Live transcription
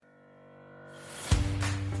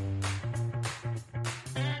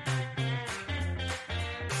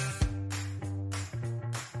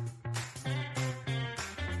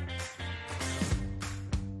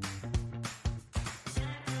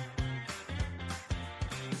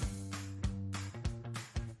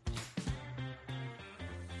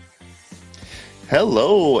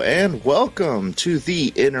Hello and welcome to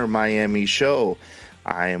the Inner Miami Show.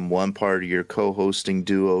 I am one part of your co-hosting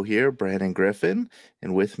duo here, Brandon Griffin,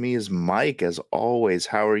 and with me is Mike, as always.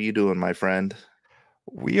 How are you doing, my friend?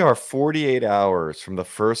 We are 48 hours from the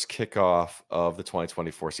first kickoff of the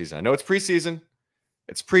 2024 season. I know it's preseason.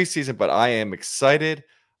 It's preseason, but I am excited.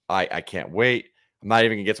 I can't wait. I'm not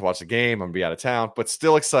even going to get to watch the game. I'm going to be out of town, but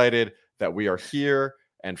still excited that we are here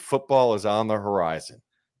and football is on the horizon.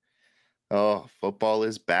 Oh, football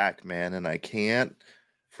is back, man, and I can't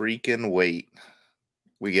freaking wait.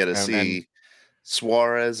 We get to And see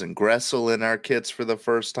Suarez and Gressel in our kits for the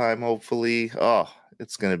first time, hopefully. Oh,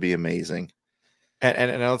 it's going to be amazing.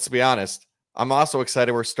 and let's be honest, I'm also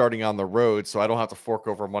excited we're starting on the road, so I don't have to fork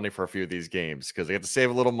over money for a few of these games because I get to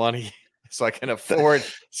save a little money so I can afford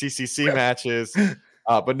CCC matches.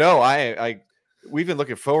 But no, we've been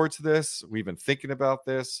looking forward to this. We've been thinking about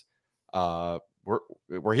this.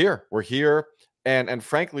 We're here. We're here, and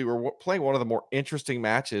frankly, we're playing one of the more interesting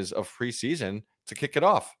matches of preseason to kick it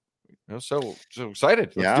off. So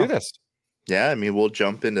excited. Let's do Yeah. this. Yeah, I mean, we'll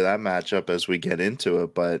jump into that matchup as we get into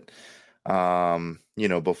it, but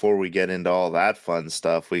before we get into all that fun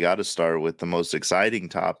stuff, we got to start with the most exciting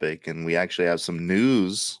topic, and we actually have some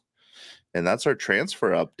news, and that's our transfer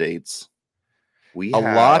updates. We A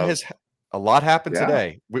lot have, has a lot happened yeah,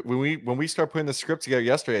 today. When we start putting the script together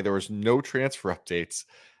yesterday, there was no transfer updates,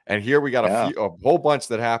 and here we got yeah, a whole bunch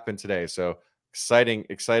that happened today. So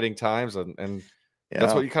exciting times, and that's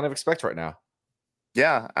yeah, what you kind of expect right now.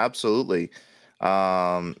 yeah, absolutely.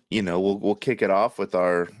 We'll kick it off with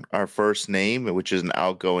our first name, which is an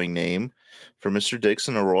outgoing name for Mr.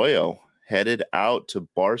 Dixon Arroyo, headed out to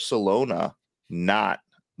Barcelona, not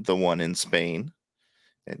the one in Spain.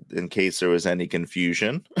 In case there was any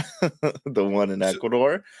confusion, the one in So,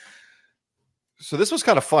 Ecuador. so this was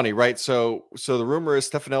kind of funny, right? So the rumor is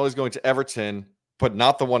Stefanelli is going to Everton, but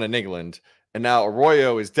not the one in England, and now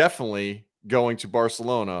Arroyo is definitely going to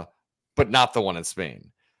Barcelona, but not the one in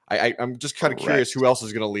Spain. I'm just kind of curious Correct. who else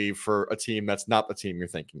is going to leave for a team that's not the team you're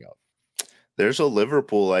thinking of. There's a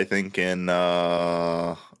Liverpool, I think, in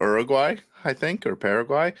Uruguay, I think, or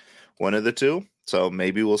Paraguay, one of the two. So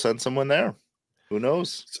maybe we'll send someone there. Who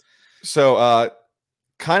knows? So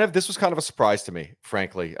this was kind of a surprise to me,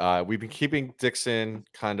 frankly. We've been keeping Dixon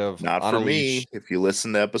kind of Not on for a leash. me. If you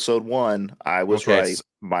listen to episode 1, I was Okay, right.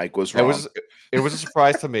 Mike was it wrong. was it was a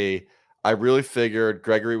surprise to me. I really figured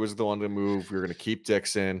Gregory was the one to move. We were going to keep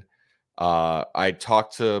Dixon. I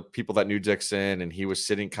talked to people that knew Dixon, and he was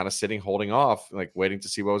sitting, holding off, like waiting to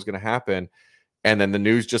see what was going to happen. And then the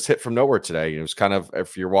news just hit from nowhere today. It was kind of,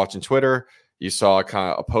 if you're watching Twitter, you saw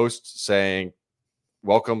kind of a post saying,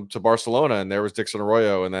 "Welcome to Barcelona," and there was Dixon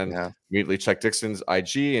Arroyo, and then Yeah. immediately checked Dixon's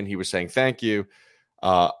IG, and he was saying thank you.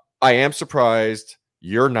 I am surprised.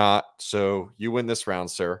 You're not, so you win this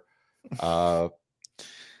round, sir. Uh,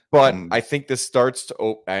 but Mm, I think this starts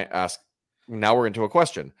to ask. Now we're into a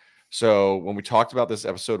question. So when we talked about this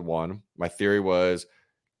episode 1, my theory was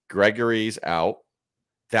Gregory's out.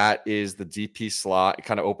 That is the DP slot. It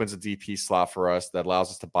kind of opens a DP slot for us that allows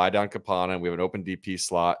us to buy down Capana, and we have an open DP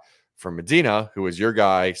slot for Medina, who is your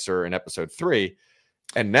guy, sir, in episode 3.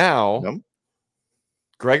 And now yep.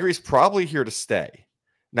 Gregory's probably here to stay.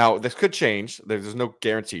 Now, this could change. There's no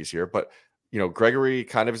guarantees here, but Gregory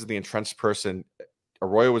kind of is the entrenched person.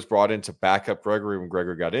 Arroyo was brought in to back up Gregory when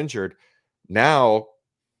Gregory got injured. Now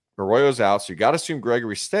Arroyo's out, so you got to assume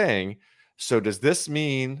Gregory's staying. So does this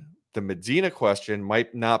mean the Medina question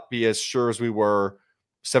might not be as sure as we were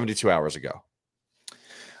 72 hours ago?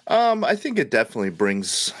 I think it definitely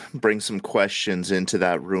brings some questions into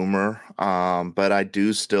that rumor. But I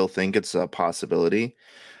do still think it's a possibility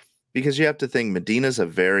because you have to think Medina's a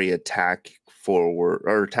very attack forward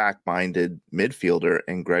or attack minded midfielder,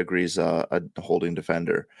 and Gregory's a holding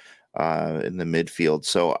defender in the midfield.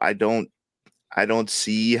 So I don't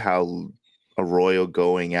see how Arroyo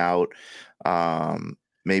going out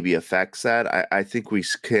maybe affects that. I think we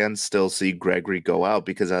can still see Gregory go out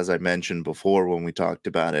because, as I mentioned before when we talked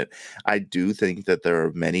about it, I do think that there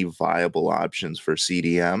are many viable options for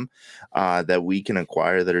CDM that we can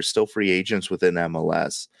acquire that are still free agents within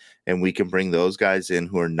MLS. And we can bring those guys in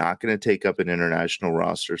who are not going to take up an international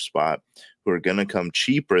roster spot, who are going to come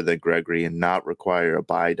cheaper than Gregory and not require a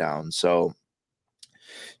buy down. So,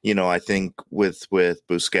 I think with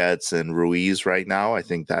Busquets and Ruiz right now, I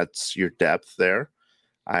think that's your depth there.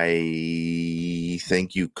 I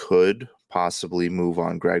think you could possibly move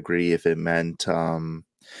on Gregory if it meant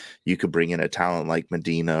you could bring in a talent like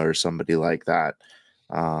Medina or somebody like that.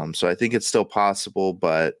 So I think it's still possible,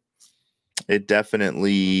 but it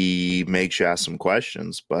definitely makes you ask some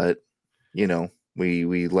questions. But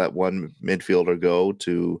We let one midfielder go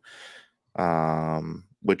to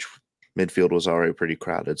which midfield was already pretty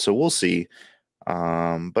crowded. So we'll see.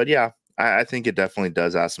 But yeah, I think it definitely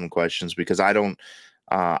does ask some questions because I don't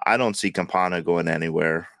see Campana going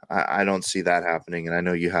anywhere. I don't see that happening, and I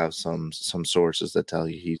know you have some sources that tell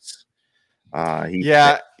you he's staying.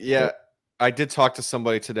 Yeah. I did talk to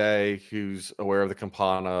somebody today who's aware of the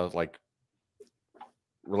Campana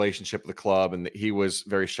relationship with the club, and he was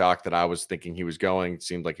very shocked that I was thinking he was going. It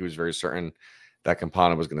seemed like he was very certain that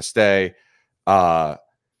Campana was going to stay. I'm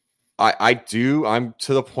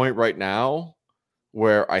to the point right now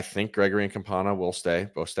where I think Gregory and Campana will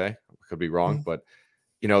both stay. Could be wrong, but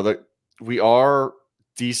we are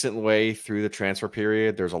decent way through the transfer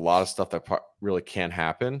period. There's a lot of stuff that really can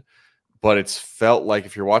happen, but it's felt like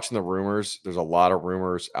if you're watching the rumors, there's a lot of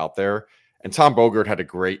rumors out there. And Tom Bogert had a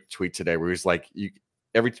great tweet today where he's like,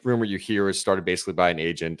 every rumor you hear is started basically by an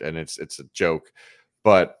agent, and it's a joke.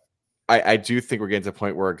 But I do think we're getting to the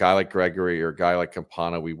point where a guy like Gregory or a guy like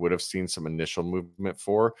Campana, we would have seen some initial movement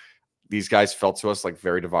for. These guys felt to us like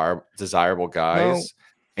very desirable guys,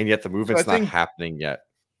 and yet the movement's not happening yet.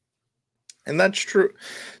 And that's true.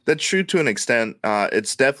 That's true to an extent.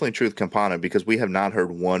 It's definitely true with Campana because we have not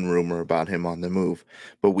heard one rumor about him on the move,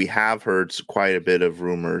 but we have heard quite a bit of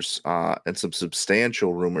rumors and some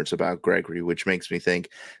substantial rumors about Gregory, which makes me think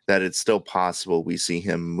that it's still possible we see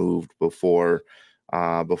him moved before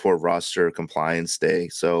roster compliance day.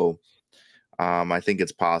 So I think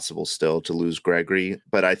it's possible still to lose Gregory,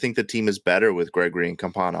 but I think the team is better with Gregory and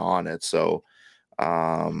Campana on it. So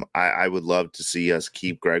I would love to see us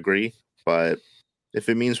keep Gregory. But if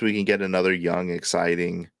it means we can get another young,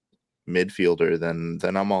 exciting midfielder,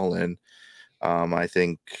 then I'm all in. I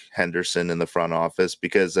think Henderson in the front office,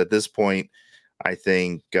 because at this point, I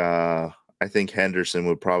think Henderson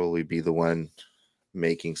would probably be the one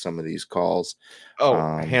making some of these calls.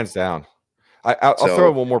 Hands down. I'll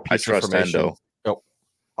throw one more piece of information.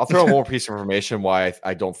 I'll throw one more piece of information why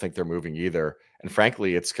I don't think they're moving either. And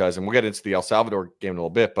frankly, it's because, and we'll get into the El Salvador game in a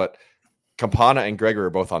little bit, but Campana and Gregory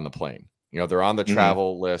are both on the plane. They're on the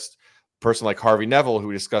travel list. Person like Harvey Neville, who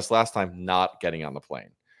we discussed last time, not getting on the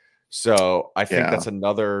plane. So I think that's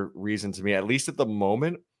another reason to me, at least at the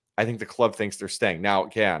moment, I think the club thinks they're staying. Now,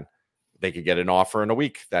 again, they could get an offer in a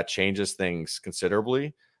week. That changes things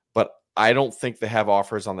considerably. But I don't think they have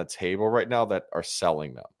offers on the table right now that are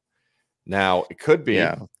selling them. Now, it could be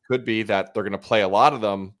that they're going to play a lot of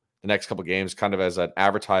them the next couple of games kind of as an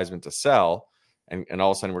advertisement to sell. And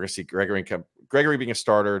all of a sudden, we're going to see Gregory being a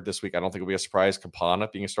starter this week. I don't think it'll be a surprise. Campana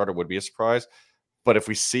being a starter would be a surprise. But if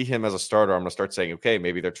we see him as a starter, I'm going to start saying, okay,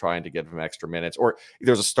 maybe they're trying to give him extra minutes, or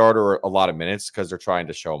there's a starter or a lot of minutes because they're trying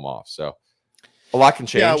to show him off. So a lot can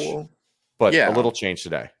change, but a little change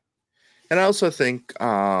today. And I also think,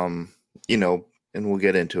 and we'll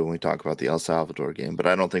get into it when we talk about the El Salvador game, but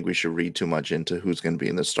I don't think we should read too much into who's going to be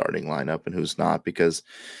in the starting lineup and who's not, because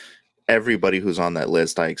everybody who's on that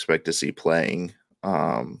list I expect to see playing.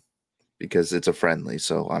 Because it's a friendly,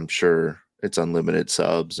 so I'm sure it's unlimited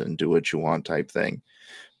subs and do what you want type thing.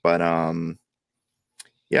 But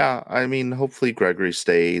hopefully Gregory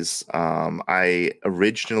stays. I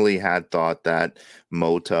originally had thought that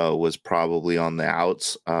Mota was probably on the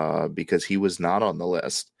outs because he was not on the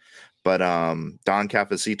list. But Don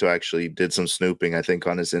Cafecito actually did some snooping, I think,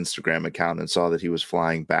 on his Instagram account and saw that he was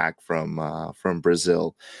flying back from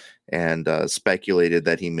Brazil, and speculated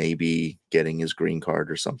that he may be getting his green card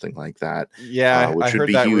or something like that. Yeah, which would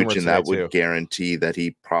be huge, and that would too. guarantee that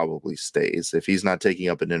he probably stays. If he's not taking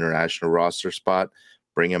up an international roster spot,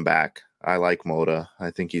 bring him back. I like Mota.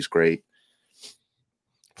 I think he's great.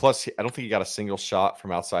 Plus, I don't think he got a single shot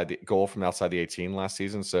from outside the 18 last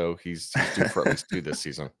season, so he's due for at least 2 this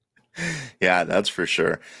season. Yeah, that's for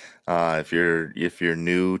sure. If you're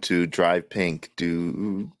new to Drive Pink,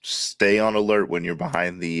 do stay on alert when you're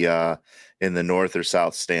behind the in the north or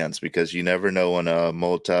south stands, because you never know when a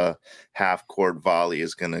Mota half court volley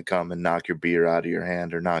is going to come and knock your beer out of your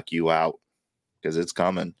hand or knock you out, because it's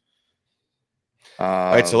coming.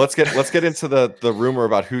 All right, so let's get into the rumor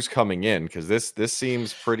about who's coming in, because this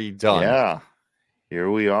seems pretty done. Yeah, here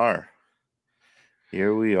we are.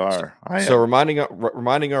 So reminding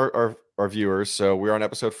our viewers, so we're on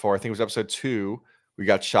episode 4. I think it was episode 2. We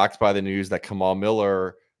got shocked by the news that Kamal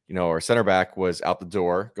Miller, our center back, was out the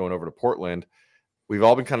door going over to Portland. We've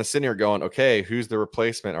all been kind of sitting here going, okay, who's the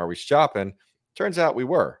replacement? Are we shopping? Turns out we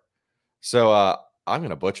were. So I'm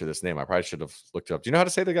going to butcher this name. I probably should have looked it up. Do you know how to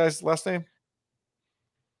say the guy's last name?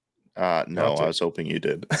 No, I was hoping you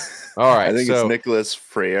did. All right. I think it's Nicholas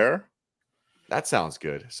Freire. That sounds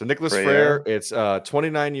good. So Nicholas Freire, it's a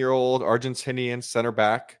 29-year-old Argentinian center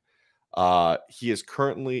back.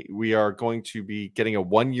 We are going to be getting a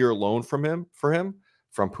 1-year loan from him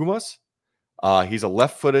from Pumas. He's a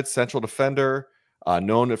left-footed central defender,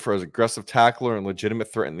 known for his aggressive tackler and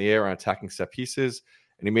legitimate threat in the air on attacking set pieces.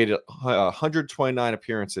 And he made 129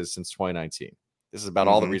 appearances since 2019. This is about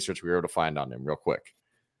all the research we were able to find on him real quick.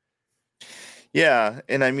 Yeah,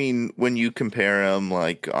 and I mean, when you compare him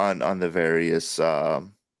like on the various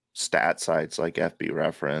stat sites like FB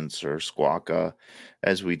Reference or Squawka,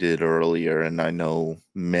 as we did earlier, and I know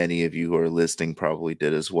many of you who are listening probably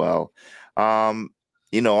did as well. On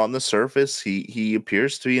the surface, he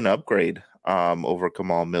appears to be an upgrade over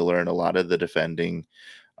Kamal Miller and a lot of the defending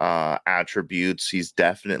attributes. He's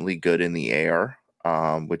definitely good in the air,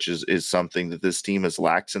 which is something that this team has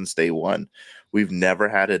lacked since day one. We've never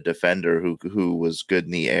had a defender who was good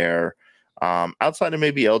in the air, outside of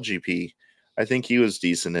maybe LGP. I think he was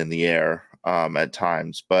decent in the air at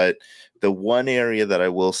times, but the one area that I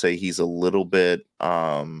will say he's a little bit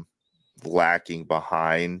lacking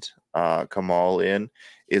behind Kamal in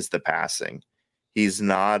is the passing. He's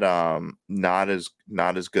not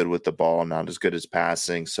as good with the ball, not as good as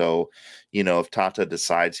passing. So, if Tata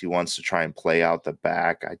decides he wants to try and play out the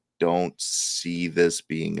back, I don't see this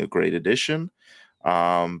being a great addition.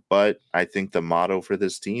 But I think the motto for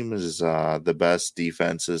this team is the best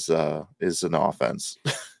defense is an offense.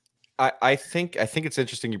 I think it's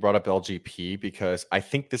interesting you brought up LGP because I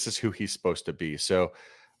think this is who he's supposed to be. So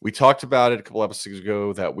we talked about it a couple episodes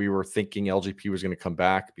ago that we were thinking LGP was going to come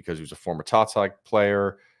back because he was a former Tata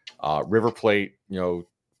player. River Plate,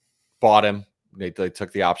 bought him. They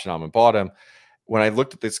took the option on him and bought him. When I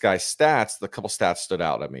looked at this guy's stats, the couple stats stood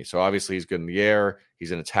out at me. So obviously he's good in the air.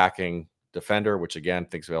 He's an attacking defender, which again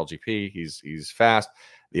thinks of LGP. He's fast.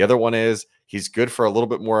 The other one is he's good for a little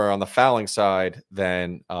bit more on the fouling side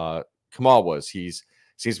than Kamal was. Seems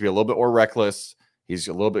to be a little bit more reckless. I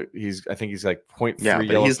think he's like 0.3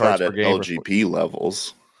 but he's not at game LGP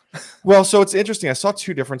levels. Well, so it's interesting. I saw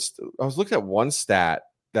two different. I was looking at one stat.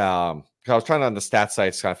 I was trying on the stat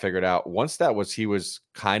sites kind of figure it out. One stat was he was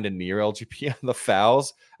kind of near LGP on the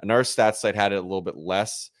fouls. Another stat site had it a little bit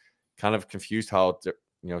less. Kind of confused how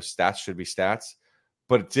stats should be stats,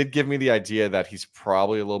 but it did give me the idea that he's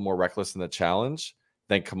probably a little more reckless in the challenge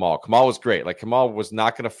than Kamal. Kamal was great. Like Kamal was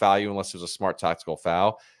not going to foul you unless it was a smart tactical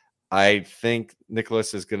foul. I think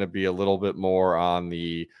Nicholas is going to be a little bit more on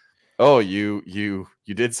the, you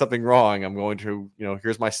did something wrong. I'm going to,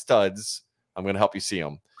 here's my studs. I'm going to help you see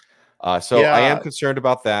them. So I am concerned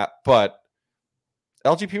about that, but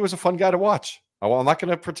LGP was a fun guy to watch. I'm not going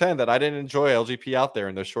to pretend that I didn't enjoy LGP out there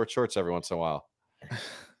in those short shorts every once in a while.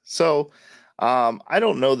 So I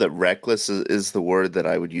don't know that reckless is the word that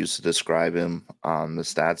I would use to describe him. The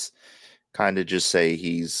stats kind of just say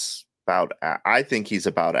I think he's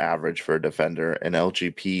about average for a defender. And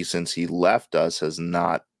LGP, since he left us, has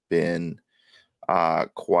not been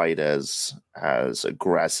quite as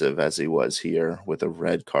aggressive as he was here with a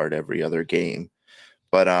red card every other game.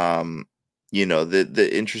 But the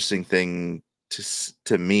interesting thing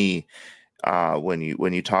to me, when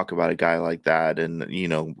you talk about a guy like that, and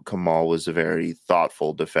Kamal was a very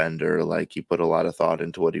thoughtful defender, like he put a lot of thought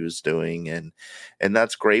into what he was doing, and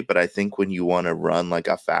that's great. But I think when you want to run like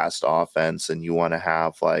a fast offense and you want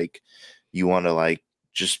to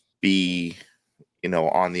just be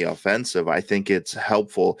on the offensive, I think it's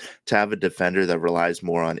helpful to have a defender that relies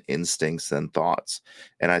more on instincts than thoughts.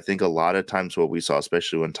 And I think a lot of times what we saw,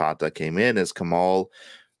 especially when Tata came in, is Kamal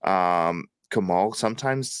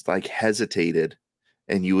sometimes hesitated,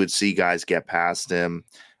 and you would see guys get past him.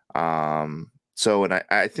 I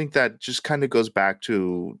think that just kind of goes back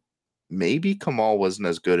to maybe Kamal wasn't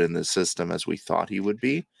as good in this system as we thought he would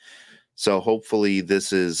be. So hopefully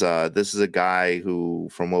this is a guy who,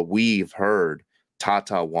 from what we've heard,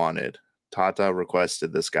 Tata wanted. Tata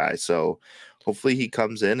requested this guy. So hopefully he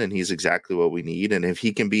comes in and he's exactly what we need. And if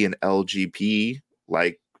he can be an LGP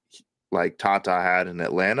like Tata had in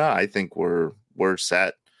Atlanta, I think we're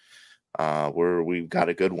set. We've got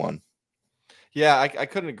a good one. Yeah, I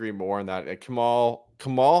couldn't agree more on that.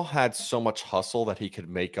 Kamal had so much hustle that he could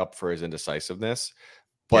make up for his indecisiveness,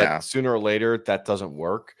 but sooner or later that doesn't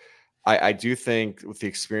work. I do think with the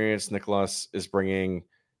experience Nicholas is bringing,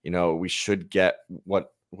 we should get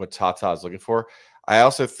what Tata is looking for. I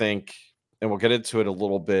also think, and we'll get into it a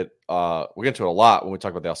little bit. We'll get into it a lot when we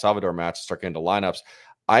talk about the El Salvador match, start getting into lineups.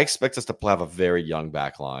 I expect us to have a very young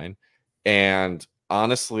back line. And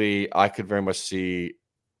honestly, I could very much see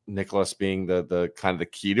Nicholas being the kind of the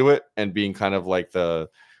key to it and being kind of like the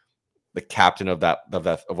captain of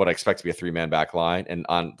what I expect to be a 3-man back line. And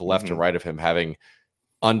on the left and right of him having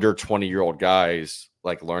under 20-year-old guys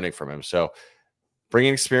like learning from him. So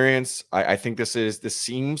bringing experience. I think this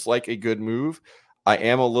seems like a good move. I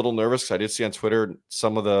am a little nervous because I did see on Twitter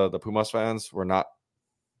some of the Pumas fans were not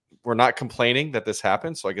complaining that this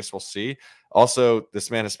happened. So I guess we'll see. Also, this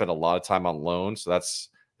man has spent a lot of time on loan, so there's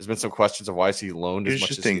been some questions of why is he loaned He as was much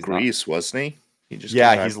just as in he's not. Greece, wasn't he? He just came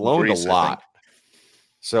Yeah, back he's from loaned a Greece, I think. lot.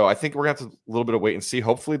 So I think we're gonna have to a little bit of wait and see.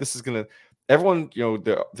 Hopefully, this is gonna. Everyone,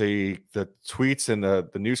 the tweets and the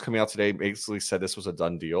news coming out today basically said this was a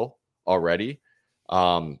done deal already.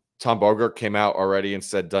 Tom Bogart came out already and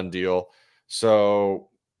said done deal. So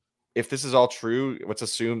if this is all true, let's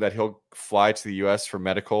assume that he'll fly to the U.S. for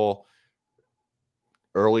medical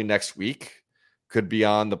early next week. Could be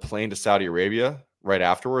on the plane to Saudi Arabia right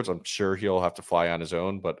afterwards. I'm sure he'll have to fly on his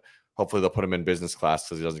own, but hopefully they'll put him in business class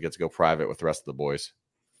because he doesn't get to go private with the rest of the boys.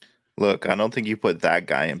 Look, I don't think you put that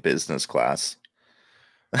guy in business class.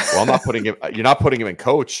 Well, I'm not putting him. You're not putting him in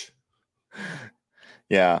coach.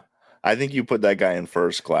 Yeah, I think you put that guy in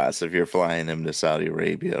first class if you're flying him to Saudi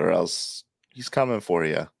Arabia, or else he's coming for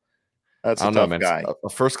you. That's I a don't know, tough man. guy. A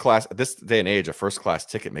first class at this day and age, a first class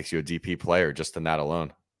ticket makes you a DP player just in that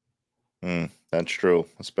alone. That's true,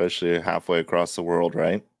 especially halfway across the world,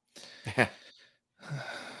 right? All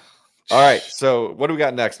right. So what do we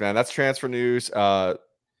got next, man? That's transfer news.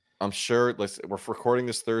 I'm sure we're recording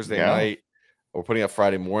this Thursday night. We're putting up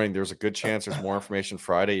Friday morning. There's a good chance there's more information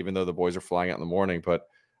Friday, even though the boys are flying out in the morning. But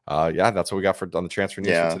yeah, that's what we got on the transfer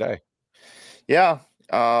news for today. Yeah.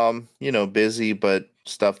 Busy, but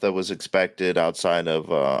stuff that was expected outside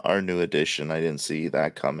of our new edition. I didn't see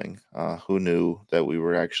that coming. Who knew that we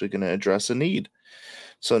were actually going to address a need?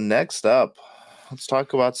 So next up, let's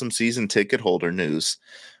talk about some season ticket holder news.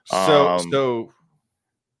 So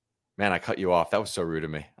man, I cut you off. That was so rude of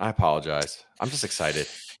me. I apologize. I'm just excited.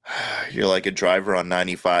 You're like a driver on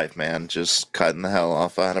 95, man, just cutting the hell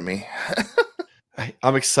off out of me.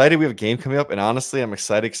 I'm excited. We have a game coming up, and honestly, I'm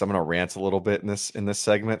excited because I'm going to rant a little bit in this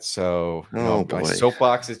segment. So, my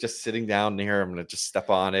soapbox is just sitting down here. I'm going to just step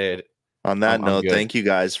on it. On that note, thank you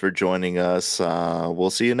guys for joining us. We'll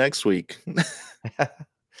see you next week.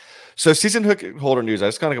 So, season holder news. I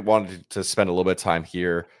just kind of wanted to spend a little bit of time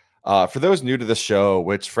here. For those new to the show,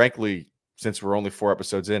 which frankly, since we're only 4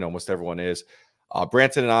 episodes in, almost everyone is.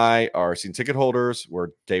 Branton and I are season ticket holders. We're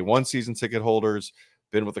day 1 season ticket holders.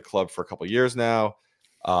 Been with the club for a couple of years now.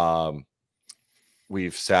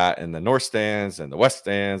 We've sat in the north stands and the west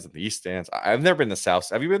stands and the east stands. I've never been in the south.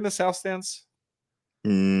 Have you been in the south stands?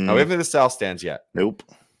 No, we haven't been in the south stands yet. Nope.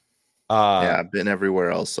 Yeah, I've been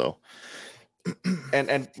everywhere else. So,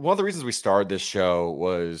 and one of the reasons we started this show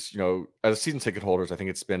was, as season ticket holders, I think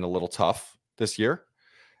it's been a little tough this year.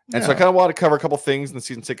 And so I kind of want to cover a couple things in the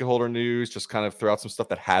season ticket holder news, just kind of throw out some stuff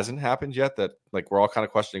that hasn't happened yet that we're all kind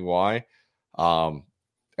of questioning why.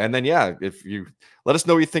 And then, if you let us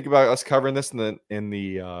know what you think about us covering this in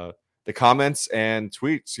the comments and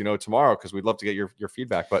tweets, tomorrow, because we'd love to get your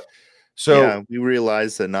feedback. But we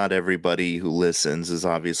realize that not everybody who listens is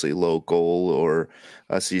obviously local or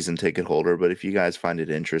a season ticket holder. But if you guys find it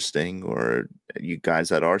interesting, or you guys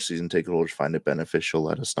that are season ticket holders find it beneficial,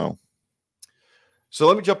 let us know. So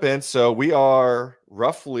let me jump in. So we are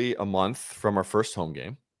roughly a month from our first home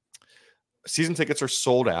game. Season tickets are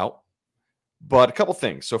sold out. But a couple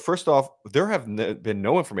things. So first off, there have been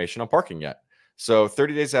no information on parking yet. So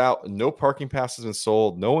 30 days out, no parking pass has been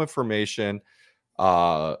sold, no information.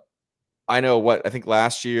 I think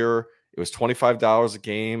last year it was $25 a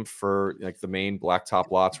game for the main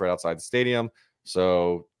blacktop lots right outside the stadium.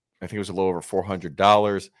 So I think it was a little over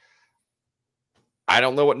 $400. I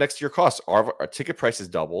don't know what next year costs. Our ticket price has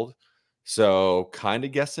doubled. So kind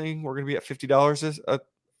of guessing we're going to be at $50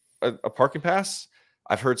 a parking pass.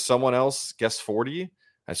 I've heard someone else guess 40.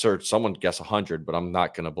 I heard someone guess 100, but I'm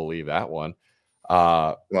not going to believe that one.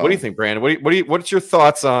 What do you think, Brandon? What's your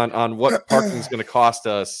thoughts on what parking is going to cost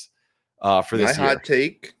us for this year? My hot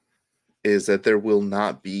take is that there will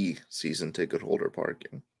not be season ticket holder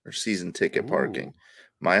parking or season ticket parking.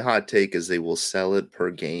 My hot take is they will sell it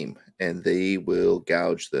per game, and they will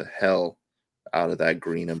gouge the hell out of that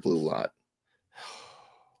green and blue lot.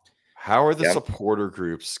 How are the supporter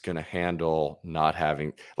groups going to handle not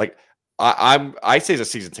having I say as a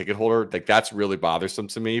season ticket holder, that's really bothersome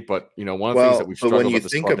to me. But one of the things that we've struggled with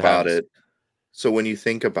this club to have is, so when you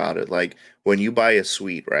think about it, when you buy a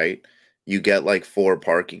suite, right, you get 4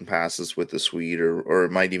 parking passes with the suite, or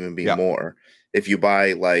it might even be more. If you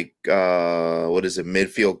buy what is it,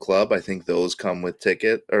 Midfield Club, I think those come with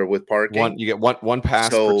ticket or with parking. You get one pass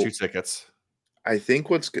for 2 tickets. I think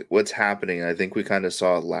what's happening, I think we kind of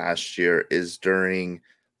saw it last year, is during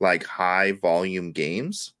high volume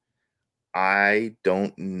games. I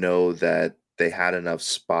don't know that they had enough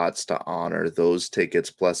spots to honor those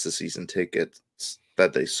tickets plus the season tickets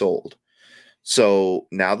that they sold. So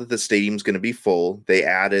now that the stadium's going to be full, they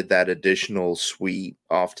added that additional suite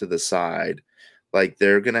off to the side. Like,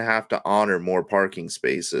 they're going to have to honor more parking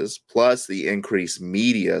spaces plus the increased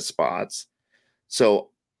media spots. So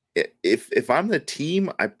if I'm the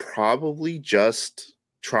team, I probably just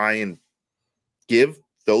try and give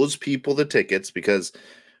those people the tickets, because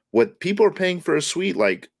what people are paying for a suite,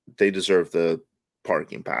 like, they deserve the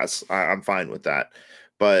parking pass. I'm fine with that.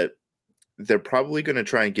 But they're probably going to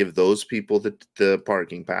try and give those people the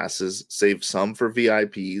parking passes, save some for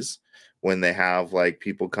VIPs when they have like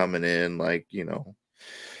people coming in, like,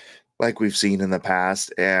 like we've seen in the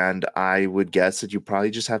past. And I would guess that you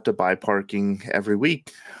probably just have to buy parking every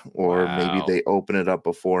week, or maybe Wow. they open it up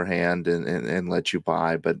beforehand and let you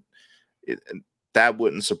buy. But that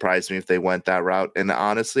wouldn't surprise me if they went that route. And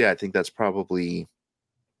honestly, I think it's probably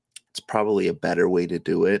a better way to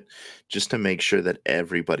do it, just to make sure that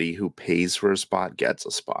everybody who pays for a spot gets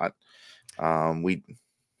a spot.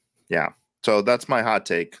 So that's my hot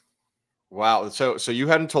take. Wow. So you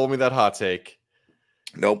hadn't told me that hot take.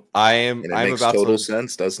 Nope. I'm makes about total to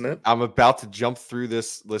sense, doesn't it? I'm about to jump through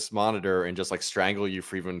this list monitor and just like strangle you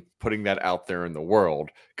for even putting that out there in the world,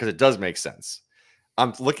 because it does make sense.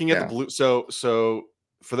 I'm looking at the blue. So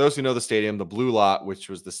for those who know the stadium, the blue lot, which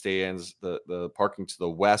was the stands, the parking to the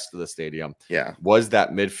west of the stadium, was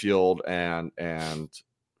that midfield and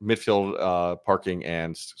midfield parking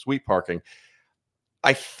and suite parking.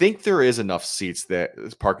 I think there is enough seats that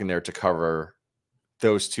is parking there to cover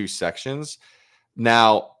those two sections.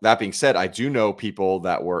 Now, that being said, I do know people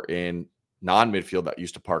that were in non-midfield that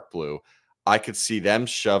used to park blue. I could see them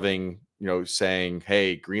shoving, saying,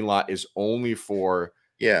 hey, green lot is only for,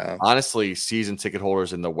 honestly, season ticket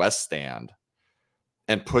holders in the west stand,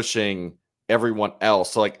 and pushing everyone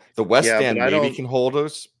else. So, like, the west stand maybe can hold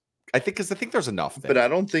us. I think there's enough there. But I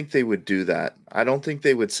don't think they would do that. I don't think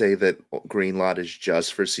they would say that green lot is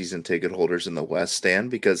just for season ticket holders in the west stand,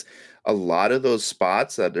 because a lot of those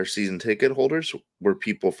spots that are season ticket holders were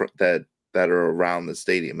people that are around the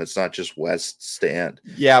stadium. It's not just west stand.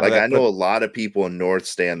 Yeah, like, I know a lot of people in north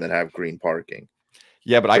stand that have green parking.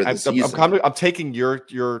 Yeah, but I'm taking your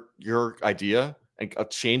idea and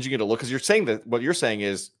changing it a little, because you're saying that what you're saying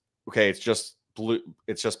is, okay, it's just blue.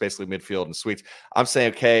 It's just basically midfield and suites. I'm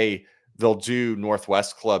saying, okay, they'll do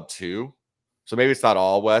Northwest Club too. So maybe it's not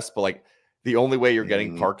all west, but like the only way you're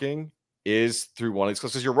getting parking is through one of these,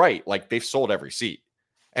 because you're right. Like, they've sold every seat,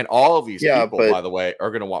 and all of these people, by the way, are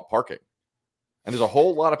going to want parking. And there's a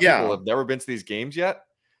whole lot of people who have never been to these games yet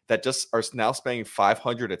that just are now spending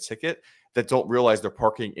 $500 a ticket that don't realize they're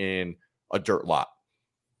parking in a dirt lot.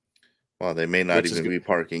 Well, they may not even be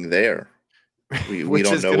parking there. We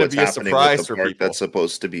don't know what's happening with the park that's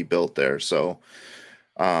supposed to be built there. So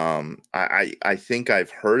I think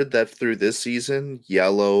I've heard that through this season,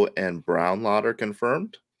 yellow and brown lot are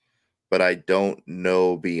confirmed, but I don't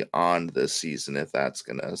know beyond this season if that's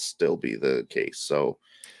going to still be the case. So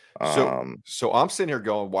I'm sitting here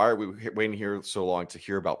going, why are we waiting here so long to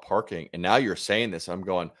hear about parking? And now you're saying this, I'm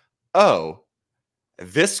going, oh,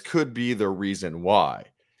 this could be the reason why.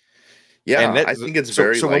 Yeah, and I think it's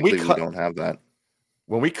very likely we don't have that.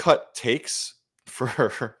 When we cut takes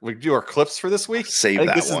we do our clips for this week, save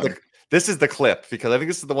that one. This is the clip, because I think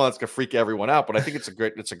this is the one that's going to freak everyone out. But I think it's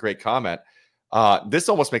a great comment. This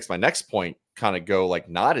almost makes my next point kind of go like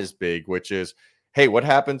not as big, which is, hey, what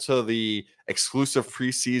happened to the exclusive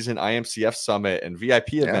preseason IMCF summit and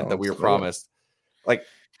VIP event that we were promised? Like,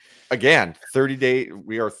 again, 30 days.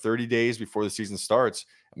 We are 30 days before the season starts,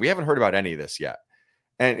 and we haven't heard about any of this yet.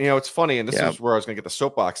 And it's funny, and this is where I was going to get the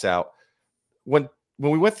soapbox out. When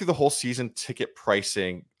we went through the whole season ticket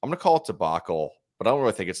pricing, I'm going to call it debacle, but I don't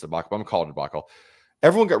really think it's debacle. But I'm going to call it debacle.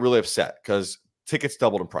 Everyone got really upset because tickets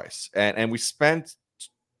doubled in price, and we spent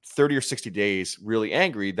 30 or 60 days really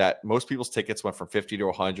angry that most people's tickets went from 50 to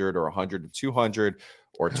 100, or 100 to 200,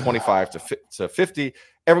 or 25 to 50.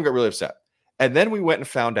 Everyone got really upset. And then we went and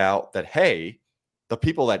found out that, hey, the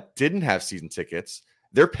people that didn't have season tickets,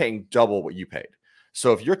 they're paying double what you paid.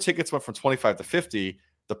 So if your tickets went from 25 to 50,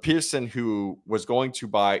 the person who was going to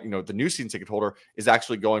buy, the new season ticket holder is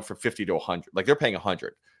actually going from 50 to 100. Like, they're paying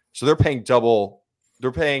 100. So they're paying double.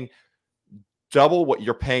 They're paying double what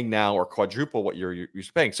you're paying now, or quadruple what you're used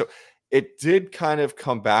to paying. So it did kind of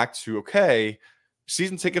come back to, okay,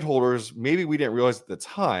 season ticket holders, maybe we didn't realize at the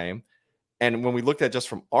time. And when we looked at it just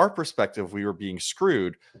from our perspective, we were being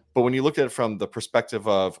screwed. But when you looked at it from the perspective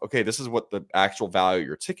of, okay, this is what the actual value of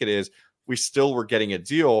your ticket is, we still were getting a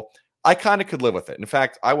deal. I kind of could live with it. In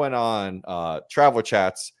fact, I went on Traveler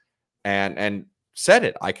Chats, and said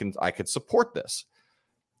it. I could support this.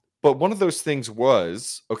 But one of those things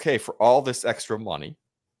was, okay, for all this extra money,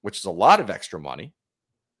 which is a lot of extra money,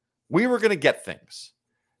 we were going to get things.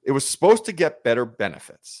 It was supposed to get better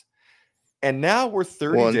benefits. And now we're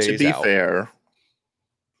 30 days to be out. fair,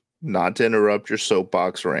 not to interrupt your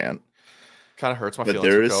soapbox rant, kind of hurts my but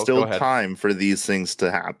feelings. there is still time for these things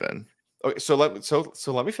to happen. Okay, so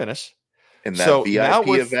let me finish. In that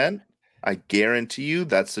VIP event, I guarantee you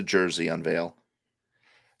that's the jersey unveil.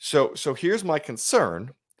 So here's my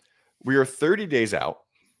concern. We are 30 days out.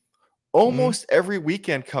 Almost every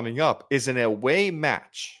weekend coming up is an away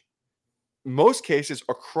match. Most cases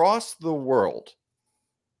across the world.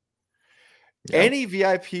 Yep. Any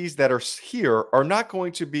VIPs that are here are not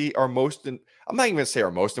going to be I'm not even going to say our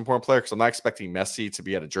most important player because I'm not expecting Messi to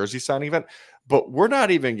be at a jersey signing event, but we're not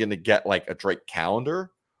even going to get like a Drake calendar.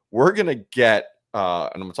 We're going to get, and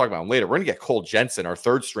I'm going to talk about him later, we're going to get Cole Jensen, our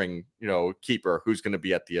third string, keeper who's going to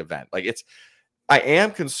be at the event. I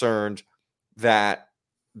am concerned that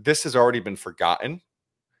this has already been forgotten.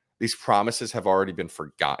 These promises have already been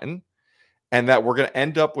forgotten, and that we're going to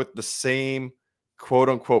end up with the same quote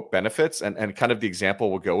unquote benefits. And kind of the example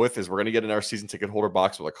we'll go with is we're going to get in our season ticket holder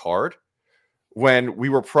box with a card when we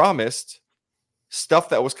were promised stuff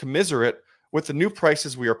that was commiserate with the new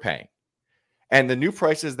prices we are paying. And the new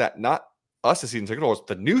prices that not us as season ticket holders,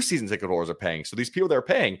 the new season ticket holders are paying. So these people that are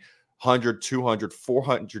paying $100, $200,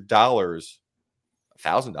 $400,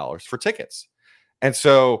 $1,000 for tickets. And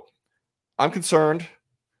so I'm concerned.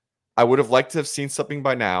 I would have liked to have seen something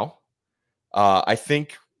by now. I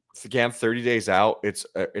think, again, 30 days out,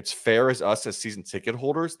 it's fair as us as season ticket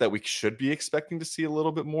holders that we should be expecting to see a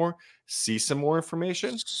little bit more, see some more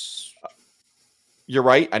information. You're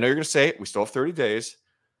right. I know you're going to say it. We still have 30 days.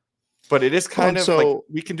 But it is kind of like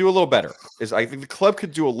we can do a little better. I think the club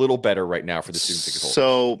could do a little better right now for the season ticket holders.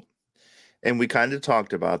 So, and we kind of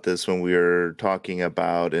talked about this when we were talking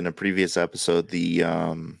about in a previous episode the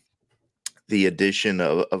addition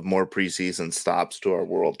of more preseason stops to our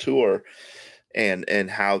world tour and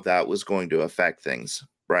how that was going to affect things,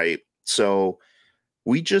 right? So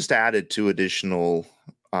we just added two additional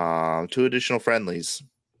friendlies,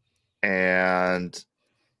 and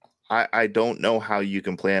I don't know how you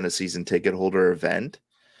can plan a season ticket holder event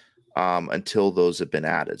until those have been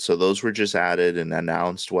added. So those were just added and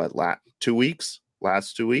announced last 2 weeks.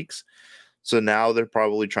 So now they're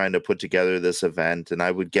probably trying to put together this event, and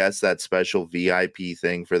I would guess that special VIP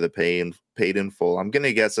thing for the paid in full. I'm going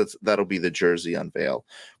to guess that'll be the jersey unveil.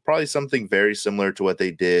 Probably something very similar to what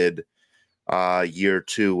they did year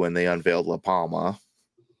 2 when they unveiled La Palma.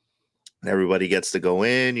 Everybody gets to go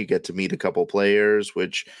in. You get to meet a couple players,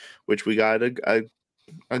 which we got a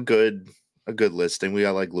good listing. We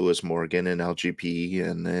got like Lewis Morgan and LGP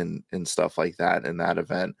and stuff like that in that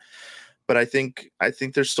event. But I think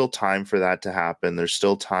there's still time for that to happen. There's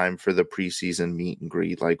still time for the preseason meet and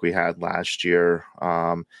greet like we had last year.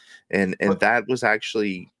 And that was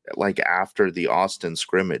actually like after the Austin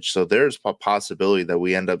scrimmage. So there's a possibility that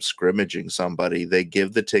we end up scrimmaging somebody. They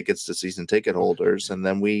give the tickets to season ticket holders, and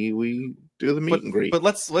then we do the meet and greet. But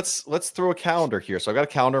let's throw a calendar here. So I've got a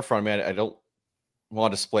calendar in front of me. I don't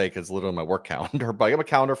want to display because it's literally my work calendar, but I have a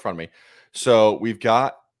calendar in front of me. So we've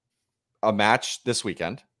got a match this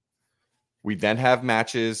weekend. We then have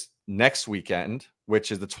matches next weekend,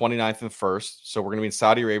 which is the 29th and 1st. So we're going to be in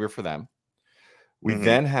Saudi Arabia for them. We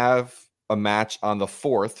then have a match on the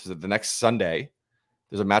 4th, so the next Sunday.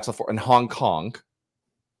 There's a match on the 4th in Hong Kong.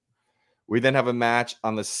 We then have a match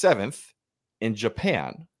on the 7th in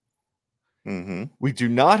Japan. We do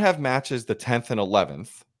not have matches the 10th and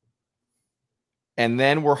 11th. And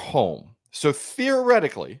then we're home. So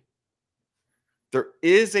theoretically, there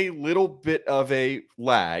is a little bit of a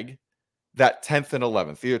lag that 10th and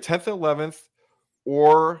 11th. Either 10th and 11th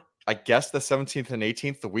or I guess the 17th and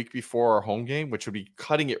 18th, the week before our home game, which would be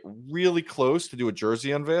cutting it really close to do a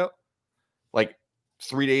jersey unveil, like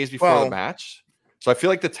 3 days before the match. So I feel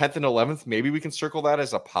like the 10th and 11th, maybe we can circle that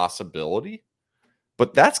as a possibility.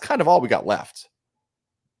 But that's kind of all we got left.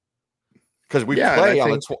 Because we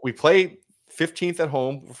play 15th at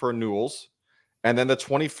home for Newell's, and then the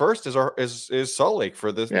 21st is Salt Lake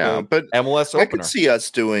for the MLS opener.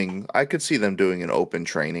 I could see them doing an open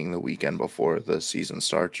training the weekend before the season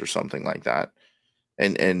starts or something like that.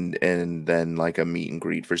 And then like a meet and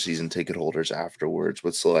greet for season ticket holders afterwards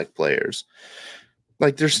with select players.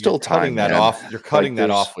 Like there's still time. You're cutting that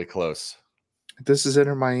awfully close. This is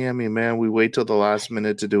Inter Miami, man. We wait till the last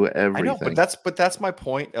minute to do everything. I know, but that's my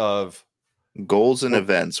point of goals and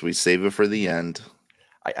events. We save it for the end.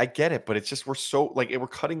 I get it, but it's just we're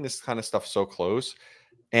cutting this kind of stuff so close.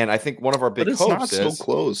 And I think one of our But big it's not hopes so is,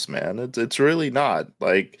 close, man. It's really not.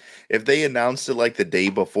 Like if they announced it like the day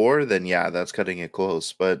before, then yeah, that's cutting it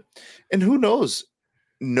close. But and who knows?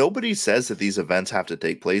 Nobody says that these events have to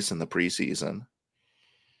take place in the preseason.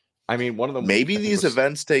 I mean, one of them Maybe I think these was,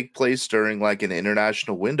 events take place during like an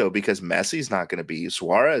international window because Messi's not going to be,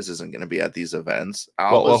 Suarez isn't going to be at these events,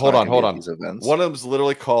 well, Alba's hold not on, going to be hold at on. these events. One of them's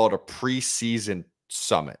literally called a preseason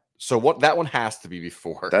summit. So what that one has to be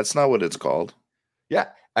before. That's not what it's called. Yeah,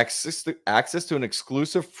 access to an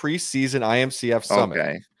exclusive preseason IMCF summit.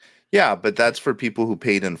 Okay. Yeah, but that's for people who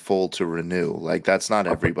paid in full to renew. Like that's not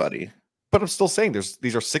But, everybody. but I'm still saying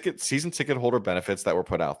these are season ticket holder benefits that were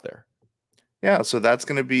put out there. Yeah, so that's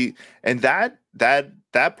going to be, and that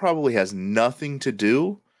probably has nothing to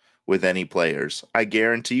do with any players. I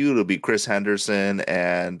guarantee you it'll be Chris Henderson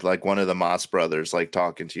and like one of the Moss brothers like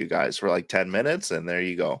talking to you guys for like 10 minutes and there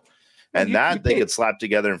you go. No, And you that they paid. get slapped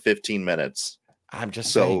together in 15 minutes. I'm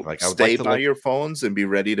just saying, So like I would like stay to by like. your phones and be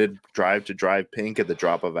ready to drive pink at the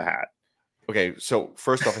drop of a hat. Okay, so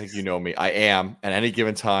first off, I think you know me. I am at any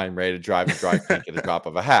given time ready to drive pink at the drop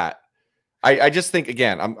of a hat. I just think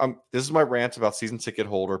again, I'm this is my rant about season ticket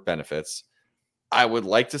holder benefits. I would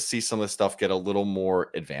like to see some of this stuff get a little more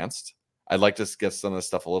advanced. I'd like to get some of this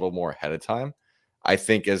stuff a little more ahead of time. I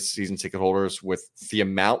think as season ticket holders, with the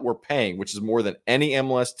amount we're paying, which is more than any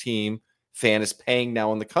MLS team fan is paying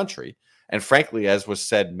now in the country, and frankly, as was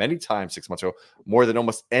said many times 6 months ago, more than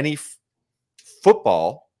almost any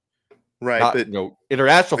football, Right, not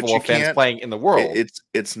international but football you fans can't playing in the world.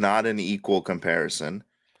 it's not an equal comparison.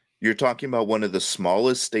 You're talking about one of the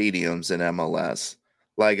smallest stadiums in MLS.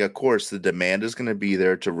 Like, of course, the demand is going to be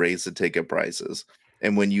there to raise the ticket prices.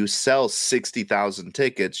 And when you sell 60,000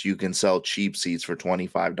 tickets, you can sell cheap seats for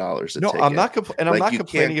 $25 a No, I'm ticket. not, and I'm Like, not you can't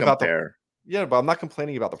complaining about the. compare. Yeah, but I'm not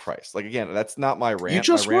complaining about the price. Like again, that's not my You rant. My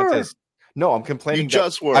just rant were. is no, I'm You complaining that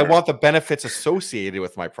just I were. want the benefits associated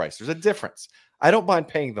with my price. There's a difference. I don't mind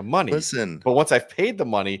paying the money, Listen, but once I've paid the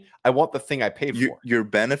money, I want the thing I paid for. your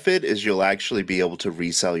benefit is you'll actually be able to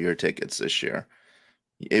resell your tickets this year.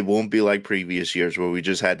 It won't be like previous years where we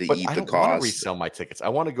just had to But eat I the don't want to cost. resell my tickets. I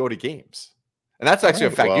want to go to games. And that's All actually a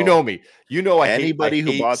right, fact. You well, know me. You know I anybody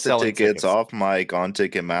who hate bought the selling tickets tickets. off mic on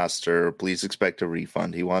Ticketmaster, please expect a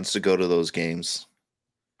refund. He wants to go to those games.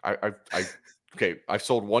 Okay, I've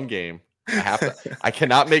sold one game. I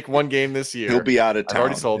cannot make one game this year. He'll be out of I've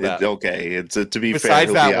already town. sold that. Okay, it's to be fair, Besides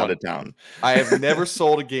he'll that be out one, of town. I have never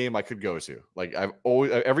sold a game I could go to. Like I've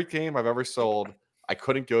always every game I've ever sold, I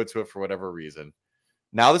couldn't go to it for whatever reason.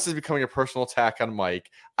 Now this is becoming a personal attack on Mike.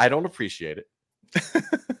 I don't appreciate it.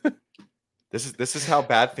 This is how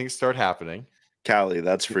bad things start happening. Callie,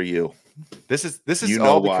 that's for you. This is You know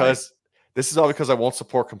all why. because this is all because I won't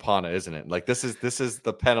support Campana, isn't it? Like this is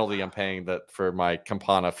the penalty I'm paying that for my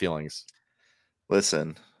Campana feelings.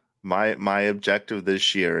 Listen, my objective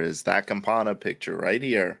this year is that Campana picture right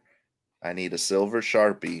here. I need a silver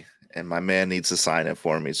Sharpie, and my man needs to sign it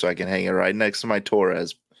for me so I can hang it right next to my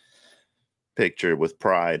Torres picture with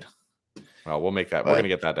pride. Well, we'll make that. But, we're gonna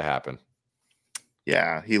get that to happen.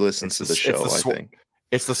 Yeah, he listens to the show, I think.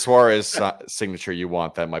 It's the Suarez signature you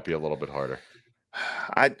want. That might be a little bit harder.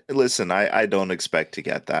 I don't expect to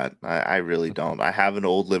get that. I really don't. I have an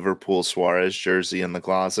old Liverpool Suarez jersey in the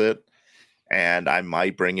closet, and I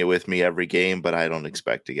might bring it with me every game, but I don't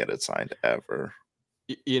expect to get it signed ever.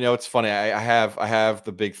 You know, it's funny. I have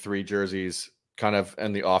the big three jerseys, kind of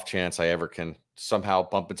in the off chance I ever can somehow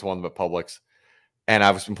bump into one of them at Publix. And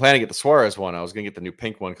I was been planning to get the Suarez one. I was going to get the new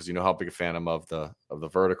pink one because you know how big a fan I'm of the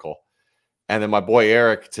vertical. And then my boy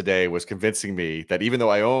Eric today was convincing me that even though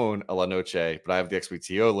I own a La Noche, but I have the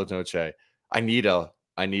XBTO La Noche,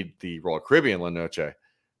 I need the Royal Caribbean La Noche. And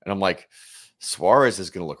I'm like, Suarez is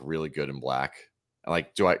going to look really good in black. And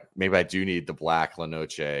like, maybe I do need the black La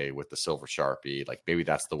Noche with the silver Sharpie. Like maybe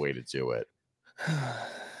that's the way to do it.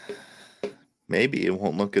 Maybe it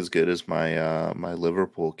won't look as good as my my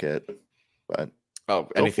Liverpool kit, but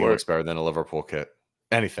anything looks better than a Liverpool kit.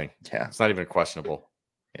 Anything. Yeah, it's not even questionable.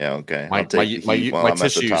 Yeah, okay. My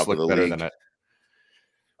tissues look better than it.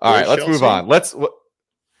 All right, let's move on.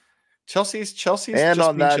 Chelsea's and just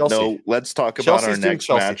on that Chelsea. note, let's talk about Chelsea's our next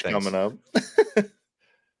match things. coming up.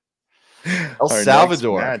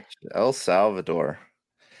 Salvador. El Salvador.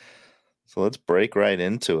 So let's break right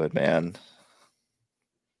into it, man.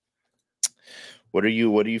 What are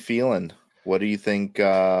you feeling? What do you think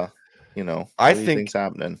I think's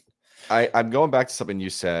happening? I'm going back to something you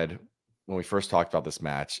said when we first talked about this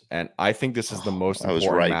match, and I think this is the most important I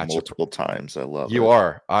was right match multiple times. I love you it.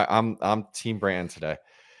 are. I'm Team Brand today.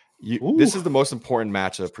 This is the most important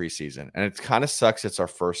match of the preseason, and it kind of sucks. It's our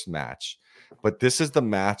first match, but this is the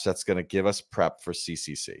match that's going to give us prep for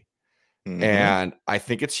CCC. Mm-hmm. And I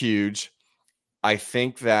think it's huge. I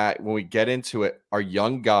think that when we get into it, our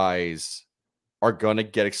young guys are going to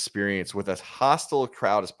get experience with as hostile a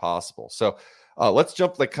crowd as possible. So let's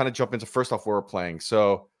jump into first off where we're playing.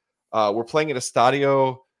 So we're playing at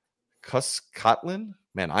Estadio Cuscatlán.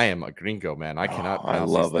 Man, I am a gringo, man. I cannot I pronounce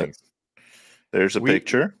these love it. things. There's a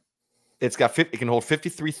picture. It can hold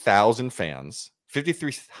 53,000 fans,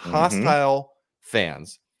 53 Mm-hmm. hostile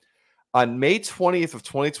fans. On May 20th of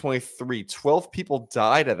 2023, 12 people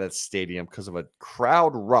died at that stadium because of a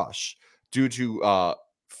crowd rush due to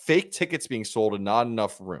fake tickets being sold and not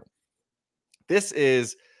enough room. This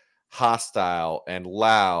is hostile and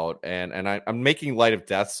loud, and I'm making light of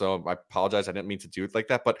death, so I apologize. I didn't mean to do it like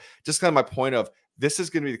that, but just kind of my point of this is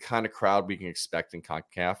going to be the kind of crowd we can expect in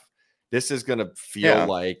CONCACAF. This is going to feel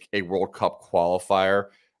like a World Cup qualifier.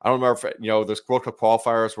 I don't remember if, there's World Cup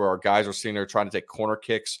qualifiers where our guys are sitting there trying to take corner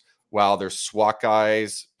kicks while there's SWAT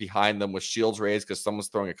guys behind them with shields raised because someone's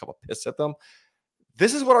throwing a cup of piss at them.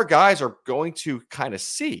 This is what our guys are going to kind of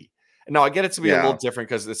see. And now I get it to be a little different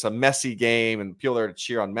because it's a Messi game and people are to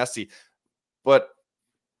cheer on Messi. But,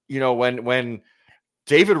 when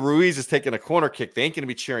David Ruiz is taking a corner kick, they ain't going to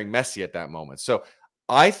be cheering Messi at that moment. So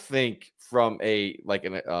I think from a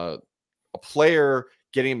player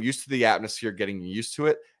getting him used to the atmosphere, getting used to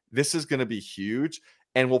it, this is going to be huge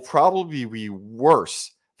and will probably be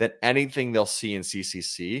worse than anything they'll see in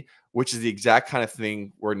CCC, which is the exact kind of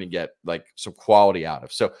thing we're going to get like some quality out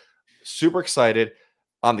of. So super excited.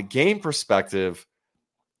 On the game perspective,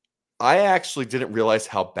 I actually didn't realize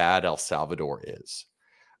how bad El Salvador is.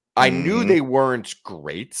 I knew they weren't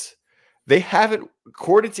great. They haven't,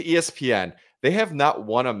 according to ESPN, they have not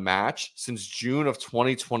won a match since June of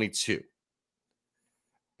 2022.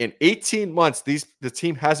 In 18 months, the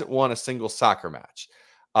team hasn't won a single soccer match.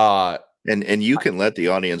 And you can let the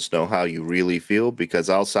audience know how you really feel because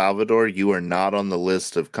El Salvador, you are not on the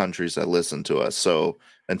list of countries that listen to us. So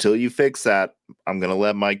until you fix that, I'm going to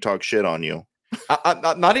let Mike talk shit on you.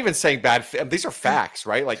 I'm not even saying bad. These are facts,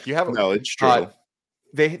 right? Like you have. No, it's true.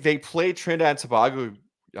 They played Trinidad and Tobago,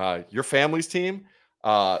 your family's team,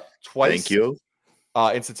 twice. Thank you.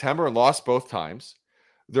 In September and lost both times.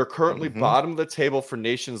 They're currently bottom of the table for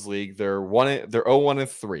Nations League. They're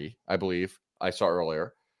 0-1-3, I believe. I saw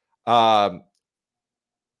earlier. They're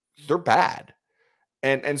bad.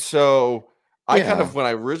 And so I kind of, when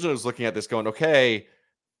I originally was looking at this going, okay,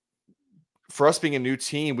 for us being a new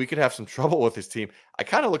team, we could have some trouble with this team. I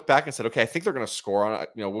kind of looked back and said, okay, I think they're going to score on it.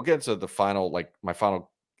 We'll get into the final, like my final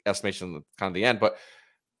estimation, kind of the end, but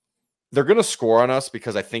they're going to score on us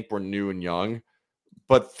because I think we're new and young.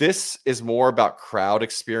 But this is more about crowd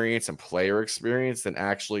experience and player experience than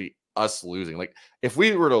actually us losing. Like if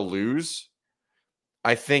we were to lose,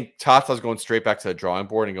 I think Tata's going straight back to the drawing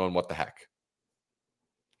board and going, what the heck?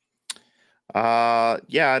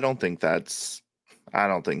 Yeah, I don't think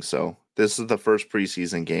so. This is the first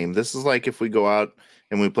preseason game. This is like if we go out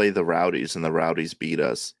and we play the Rowdies and the Rowdies beat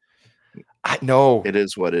us. I know it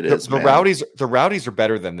is what it is. The Rowdies are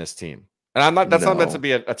better than this team. And that's not meant to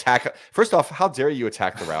be an attack. First off, how dare you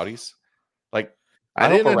attack the Rowdies? Like I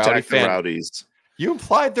didn't attack the Rowdies. You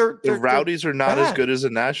implied the Rowdies are not as good as a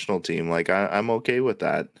national team. Like I'm okay with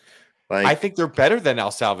that. Like I think they're better than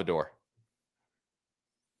El Salvador.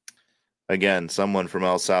 Again, someone from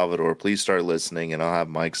El Salvador, please start listening, and I'll have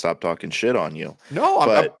Mike stop talking shit on you. No,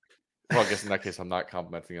 well, I guess in that case, I'm not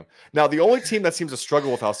complimenting him. Now, the only team that seems to struggle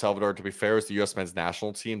with El Salvador, to be fair, is the U.S. men's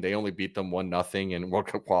national team. They only beat them 1-0 in World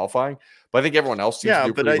Cup qualifying. But I think everyone else seems to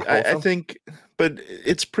do pretty well. I think, but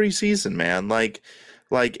it's preseason, man. Like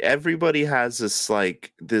everybody has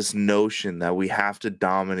this notion that we have to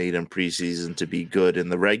dominate in preseason to be good in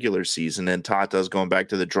the regular season, and Tata's going back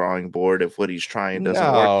to the drawing board if what he's trying doesn't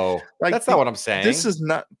work. Like that's not what I'm saying. This is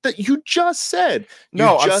not that you just said.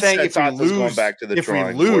 No, I'm saying if we lose, going back to the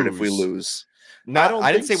drawing board if we lose.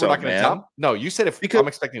 I didn't say we're not going to dominate. No, you said I'm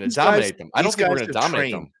expecting to dominate them. I don't think we're going to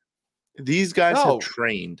dominate them. These guys have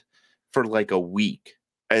trained for like a week.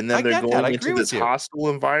 And then they're going into this hostile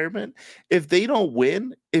environment. If they don't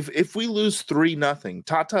win, if we lose 3-0,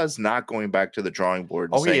 Tata is not going back to the drawing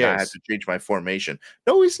board and saying I have to change my formation.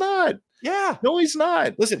 No, he's not. Yeah. No, he's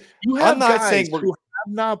not. Listen, you have guys who have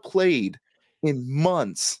not played in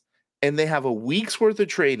months, and they have a week's worth of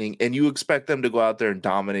training, and you expect them to go out there and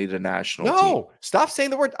dominate a national team. No, stop saying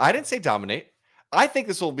the word. I didn't say dominate. I think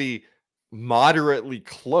this will be moderately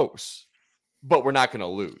close, but we're not going to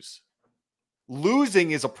lose.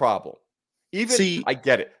 Losing is a problem. I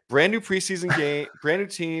get it. Brand new preseason game, brand new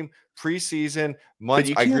team, preseason months.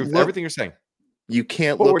 I agree with everything you're saying. You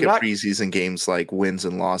can't But we're look at not preseason games like wins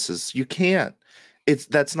and losses. You can't.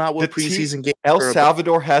 That's not the what preseason games El are about.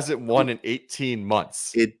 Salvador hasn't won in 18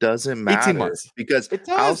 months. It doesn't 18 matter months. because It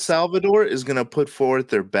El does. Salvador is going to put forth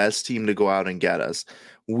their best team to go out and get us.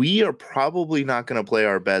 We are probably not going to play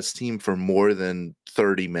our best team for more than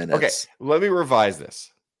 30 Okay, minutes. let me revise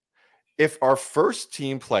this. If our first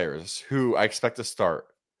team players, who I expect to start,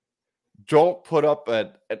 don't put up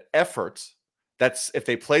an effort, that's if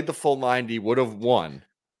they played the full 90 would have won.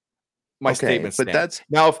 My Okay, statement stands.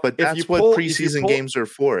 Now, but if you that's what if you preseason pull, games are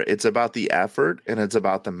for. It's about the effort and it's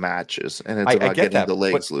about the matches and it's I about get getting the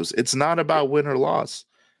that, but legs loose. It's not about win or loss.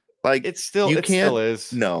 Like it still you it still can't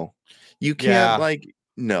is. no. You can't Yeah, like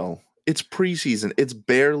no. It's preseason. It's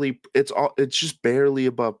just barely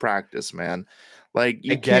above practice, man. Like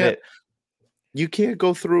I get it. you can't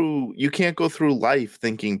go through life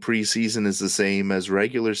thinking preseason is the same as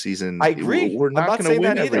regular season. I agree. We're I'm not not going to saying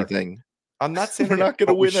win that either. everything. I'm not saying We're that, not going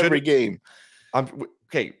to but we win every should. game.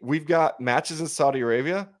 Okay, we've got matches in Saudi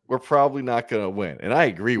Arabia. We're probably not going to win, and I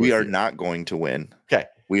agree with We are you. not going to win. Okay,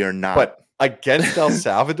 We are not. but against El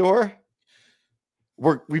Salvador,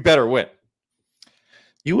 we better win.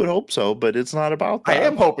 You would hope so, but it's not about that. I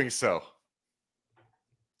am hoping so.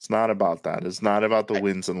 It's not about that. It's not about the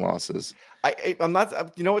wins and losses. I'm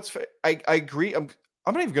not. You know, I agree. I'm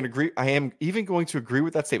not even going to agree. I am even going to agree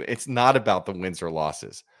with that statement. It's not about the wins or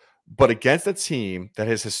losses, but against a team that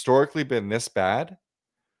has historically been this bad,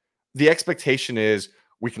 the expectation is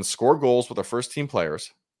we can score goals with our first team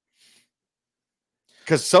players.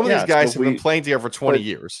 Because some of these guys have been playing together for 20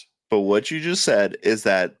 years. But what you just said is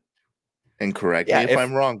that, and correct me if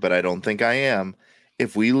I'm wrong, but I don't think I am.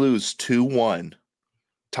 If we lose 2-1,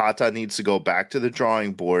 Tata needs to go back to the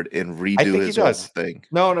drawing board and redo his whole thing.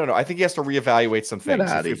 No. I think he has to reevaluate some things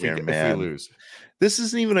if we lose. This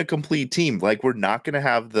isn't even a complete team. Like, we're not going to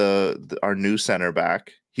have our new center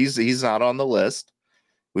back. He's not on the list.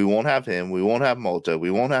 We won't have him. We won't have Mota. We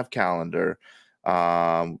won't have Calendar.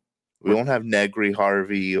 We won't have Negri,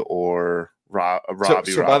 Harvey, or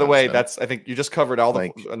Robbie. So by the way, I think you just covered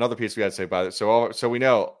another piece we had to say about it. So we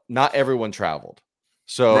know not everyone traveled.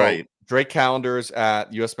 So right. Drake Calendar's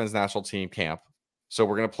at U.S. Men's National Team camp. So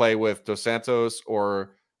we're going to play with Dos Santos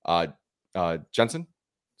or Jensen.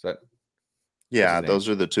 Is that? Yeah, those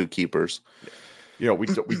are the two keepers. You know, we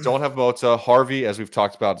don't have Mota. Harvey, as we've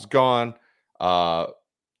talked about, is gone.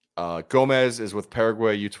 Gomez is with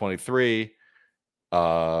Paraguay U23. Who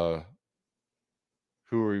are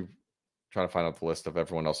we trying to find out the list of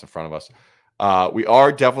everyone else in front of us? We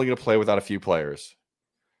are definitely going to play without a few players.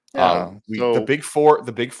 Yeah, the big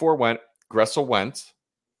four went. Gressel went.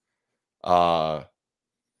 The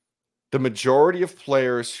majority of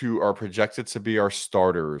players who are projected to be our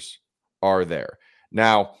starters are there.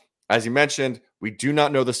 Now, as you mentioned, we do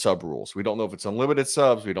not know the sub rules. We don't know if it's unlimited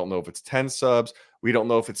subs. We don't know if it's 10 subs. We don't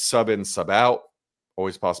know if it's sub in, sub out.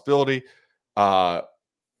 Always a possibility.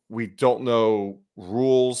 We don't know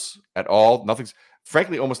rules at all.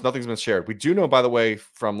 Frankly, almost nothing's been shared. We do know, by the way,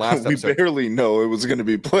 from last episode. We barely know it was going to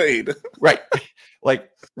be played. Right.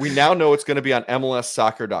 Like, we now know it's going to be on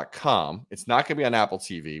MLSsoccer.com. It's not going to be on Apple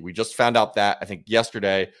TV. We just found out that, I think,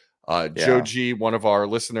 yesterday. Joe G, one of our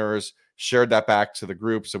listeners, shared that back to the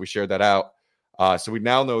group. So we shared that out. So we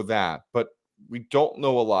now know that. But we don't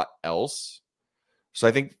know a lot else. So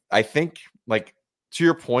I think, like, to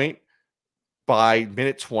your point, by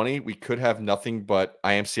minute 20, we could have nothing but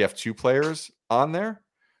IMCF 2 players on there.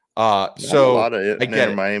 So a lot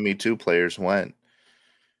of Miami 2 players went.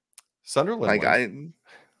 Sunderland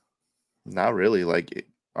not really. Like,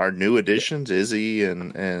 our new additions, Izzy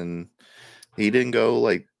and he didn't go.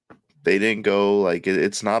 Like, they didn't go. Like,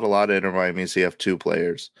 it's not a lot of Inter Miami CF 2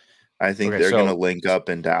 players. I think they're going to link up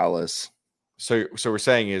in Dallas. So we're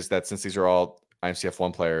saying is that since these are all IMCF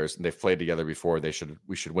 1 players and they've played together before,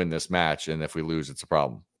 we should win this match, and if we lose, it's a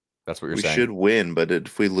problem. That's what you're saying. We should win, but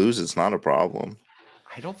if we lose, it's not a problem.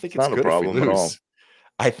 I don't think it's not good a problem if we lose. At all.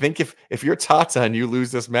 I think if you're Tata and you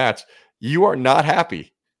lose this match, you are not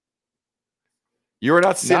happy. You are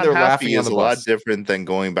not sitting there laughing on the bus. Is a lot different than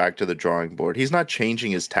going back to the drawing board. He's not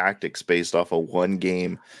changing his tactics based off of one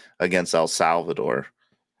game against El Salvador.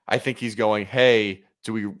 I think he's going, hey,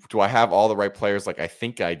 do I have all the right players like I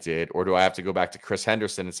think I did, or do I have to go back to Chris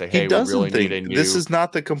Henderson and say, hey, we really need a new... This is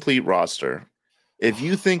not the complete roster. If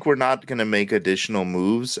you think we're not going to make additional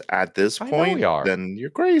moves at this point, then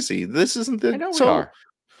you're crazy. This isn't the... I know we are.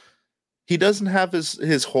 He doesn't have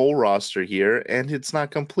his whole roster here, and it's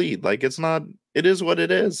not complete. Like, it's not... It is what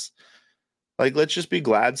it is. Like, let's just be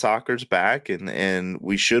glad soccer's back, and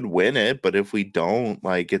we should win it. But if we don't,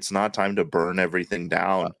 like, it's not time to burn everything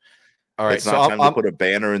down. All right, It's so not I'm time to I'm put a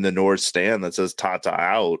banner in the North Stand that says Tata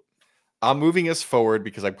out. I'm moving us forward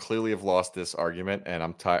because I clearly have lost this argument, and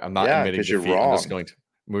I'm not Yeah, admitting because you're defeat. I'm just wrong. going to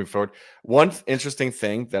move forward. One interesting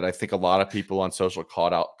thing that I think a lot of people on social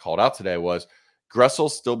called out today was Gressel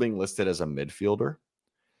still being listed as a midfielder,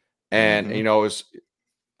 and Hmm.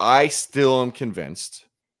 I still am convinced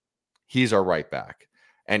he's our right back,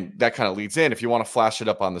 and that kind of leads in. If you want to flash it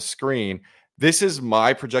up on the screen, this is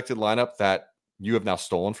my projected lineup that you have now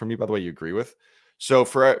stolen from me. By the way, you agree with. So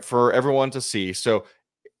for everyone to see, so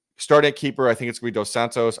starting at keeper, I think it's going to be Dos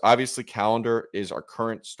Santos. Obviously, Calendar is our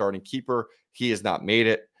current starting keeper. He has not made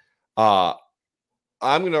it. Uh,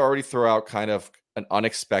 I'm going to already throw out kind of an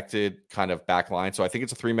unexpected kind of back line. So I think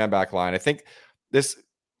it's a three-man back line. I think this,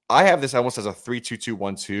 I have this almost as a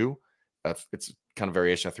 3-2-2-1-2. It's kind of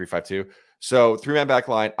variation of 3-5-2. So three-man back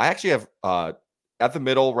line. I actually have at the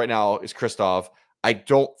middle right now is Christoph. I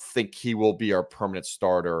don't think he will be our permanent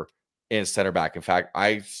starter in center back. In fact,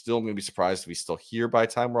 I still am going to be surprised if he's still here by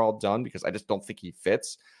the time we're all done because I just don't think he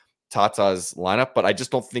fits Tata's lineup. But I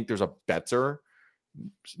just don't think there's a better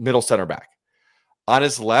middle center back. On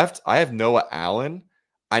his left, I have Noah Allen.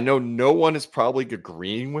 I know no one is probably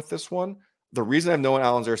agreeing with this one. The reason I have Noah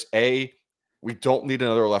Allen is A, we don't need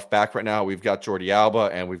another left back right now. We've got Jordi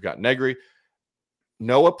Alba and we've got Negri.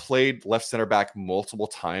 Noah played left center back multiple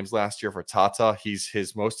times last year for Tata. He's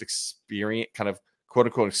his most experienced, kind of quote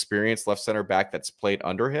unquote experienced left center back that's played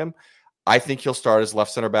under him. I think he'll start as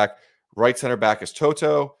left center back. Right center back is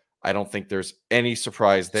Toto. I don't think there's any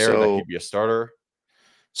surprise there that So, he'd be a starter.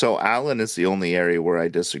 so Allen is the only area where I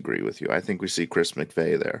disagree with you. I think we see Chris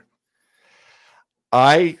McVeigh there.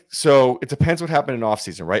 So it depends what happened in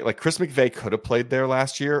offseason, right? Like Chris McVeigh could have played there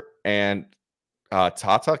last year, and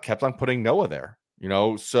Tata kept on putting Noah there,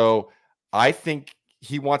 So I think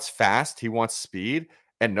he wants fast, he wants speed,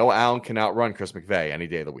 and Noah Allen can outrun Chris McVeigh any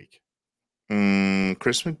day of the week.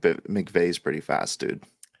 Chris McVeigh is pretty fast, dude.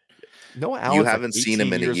 Noah You Allen's like haven't seen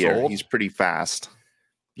him 18 in a years year. old. He's pretty fast.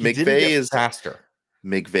 He didn't get McVeigh is faster.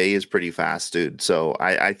 McVeigh is pretty fast, dude. So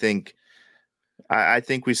I think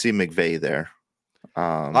we see McVeigh there.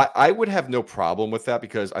 I would have no problem with that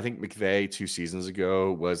because I think McVeigh 2 seasons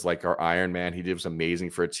ago was like our Iron Man. He was amazing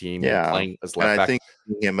for a team. Yeah, Playing as and left I back. think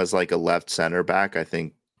him as like a left center back. It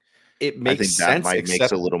I makes think that sense, might makes a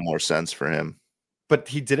except little more sense for him. but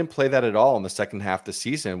he didn't play that at all in the second half of the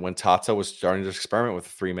season when Tata was starting to experiment with a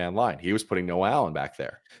three-man line. He was putting Noah Allen back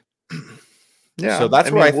there. Yeah, So that's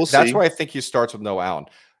we'll that's see. where I think he starts with Noah Allen.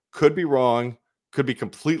 Could be wrong, could be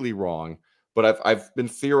completely wrong, but I've been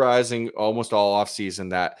theorizing almost all offseason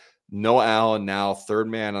that Noah Allen, now third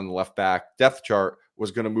man on the left back depth chart,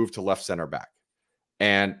 was going to move to left center back.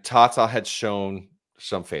 And Tata had shown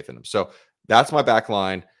some faith in him. So that's my back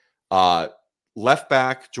line. Left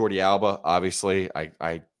back, Jordi Alba, obviously.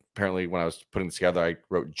 I apparently, when I was putting this together, I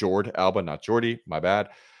wrote Jord Alba, not Jordi. My bad.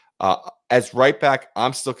 As right back,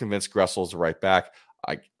 I'm still convinced Gressel is the right back.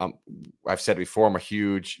 I've said before, I'm a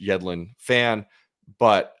huge Yedlin fan,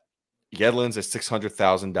 but Yedlin's a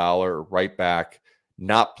 $600,000 right back,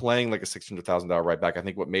 not playing like a $600,000 right back. I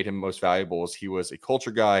think what made him most valuable is he was a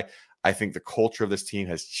culture guy. I think the culture of this team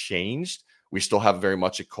has changed. We still have very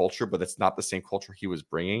much a culture, but it's not the same culture he was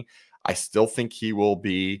bringing. I still think he will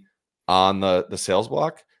be on the sales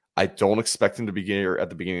block. I don't expect him to be here at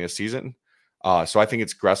the beginning of the season. So I think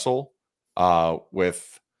it's Gressel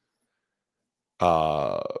with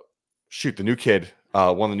the new kid,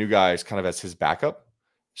 one of the new guys, kind of as his backup.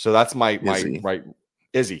 So that's my right.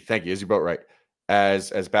 Izzy, thank you, Izzy Boatwright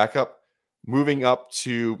as backup. Moving up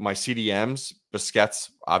to my CDMs, Busquets.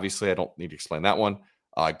 Obviously, I don't need to explain that one.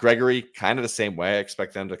 Gregory, kind of the same way. I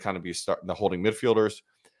expect them to kind of be starting the holding midfielders.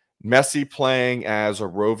 Messi playing as a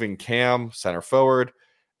roving cam, center forward,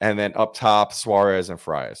 and then up top, Suarez and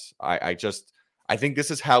Frias. I think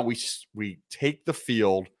this is how we take the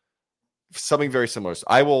field. Something very similar. So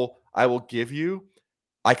I will give you.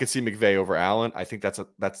 I could see McVeigh over Allen. I think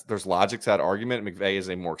there's logic to that argument. McVeigh is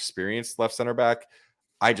a more experienced left center back.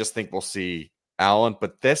 I just think we'll see Allen,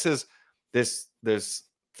 but this 3-5-2,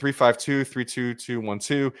 3-2-2,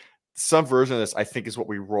 1-2. Some version of this, I think, is what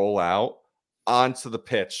we roll out onto the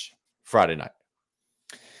pitch Friday night.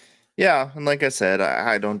 Yeah, and like I said,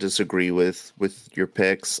 I don't disagree with your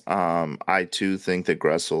picks. I too think that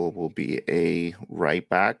Gressel will be a right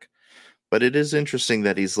back, but it is interesting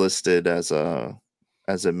that he's listed as a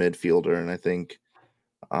midfielder, and I think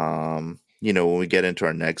when we get into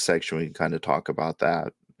our next section, we can kind of talk about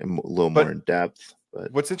that a little more in depth.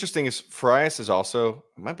 But what's interesting is Frias is also,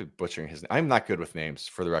 I might be butchering his name. I'm not good with names,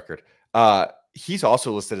 for the record. He's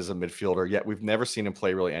also listed as a midfielder, yet we've never seen him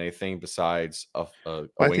play really anything besides a I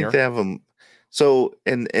winger. think they have him. So,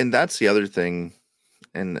 and that's the other thing,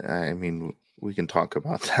 and I mean, we can talk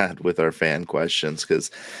about that with our fan questions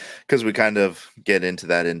because we kind of get into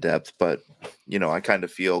that in depth. But I kind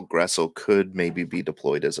of feel Gressel could maybe be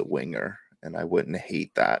deployed as a winger, and I wouldn't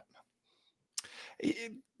hate that.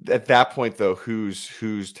 At that point, though,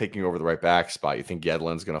 who's taking over the right back spot? You think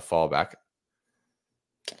Yedlin's going to fall back?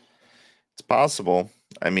 It's possible.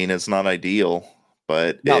 I mean, it's not ideal,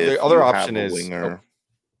 but Now the if other you have option a is winger,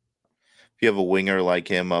 if you have a winger like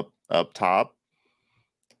him up top,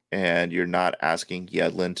 and you're not asking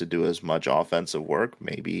Yedlin to do as much offensive work,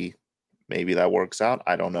 maybe that works out.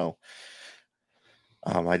 I don't know.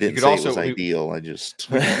 I you didn't could say it was also ideal. I just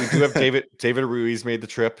we do have David Ruiz made the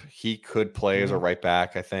trip. He could play as a Mhm. right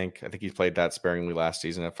back. I think he played that sparingly last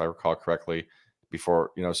season, if I recall correctly.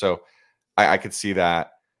 Before so I could see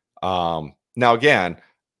that. Now again,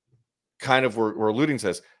 kind of we're alluding to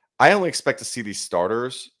this. I only expect to see these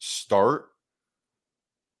starters start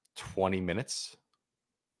 20 minutes,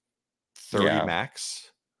 30 Yeah.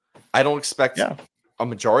 max. I don't expect Yeah. a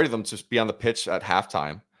majority of them to be on the pitch at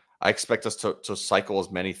halftime. I expect us to cycle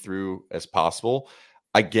as many through as possible.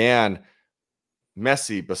 Again,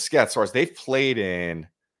 Messi, Busquets, Suarez, they've played in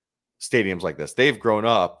stadiums like this. They've grown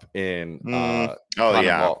up in Oh yeah.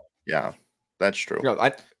 Cannonball. Yeah. That's true.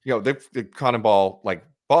 They've Cannonball like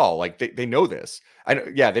ball. Like they know this. I know,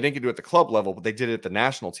 yeah, they didn't get to do it at the club level, but they did it at the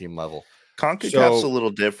national team level. CONCACAF's a So,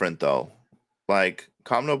 little different though. Like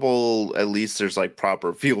CONMEBOL, at least there's like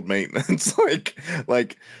proper field maintenance.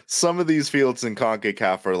 like some of these fields in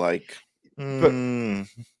CONCACAF are like but mm,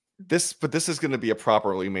 this is going to be a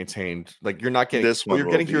properly maintained. Like you're not getting this what one you're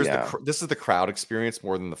will getting be, here is yeah. this is the crowd experience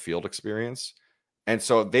more than the field experience, and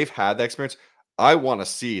so they've had that experience. I want to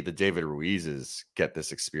see the David Ruizes get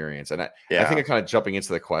this experience, and I think Yeah. I'm kind of jumping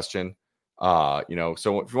into the question. So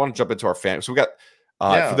if you want to jump into our fan, so we got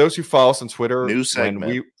for Yeah. those who follow us on Twitter, New when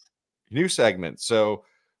segment. we new segment. So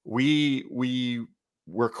we started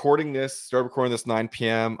recording this 9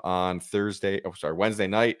 p.m. on Wednesday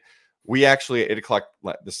night. We actually at 8 o'clock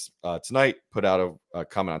this tonight put out a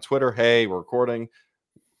comment on Twitter. Hey, we're recording.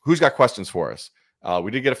 Who's got questions for us? We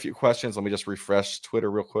did get a few questions. Let me just refresh Twitter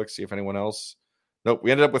real quick, see if anyone else. Nope,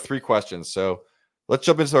 we ended up with 3 questions. So let's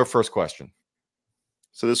jump into our first question.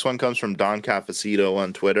 So this one comes from Don Cafacito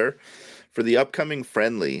on Twitter. For the upcoming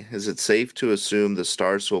friendly, is it safe to assume the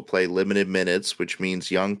Stars will play limited minutes, which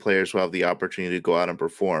means young players will have the opportunity to go out and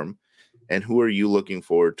perform? And who are you looking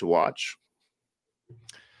forward to watch?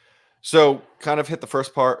 So, kind of hit the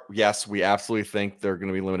first part. Yes, we absolutely think they're going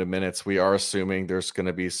to be limited minutes. We are assuming there's going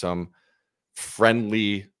to be some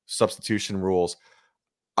friendly substitution rules.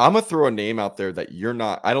 I'm going to throw a name out there that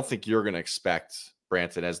I don't think you're going to expect,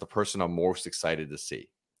 Branton, as the person I'm most excited to see.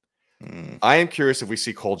 I am curious if we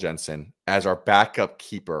see Cole Jensen as our backup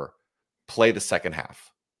keeper play the second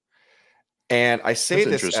half. And I say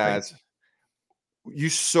That's this interesting. as you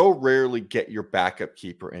so rarely get your backup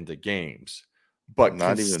keeper into games, but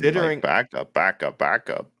Not even like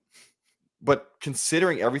backup. but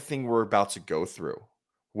considering everything we're about to go through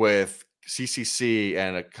with CCC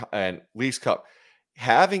and Leagues Cup,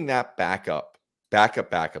 having that backup,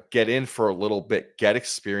 get in for a little bit, get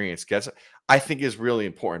experience, I think is really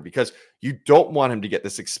important because you don't want him to get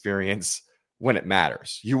this experience when it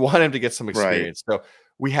matters. You want him to get some Right. experience. So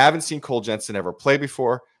we haven't seen Cole Jensen ever play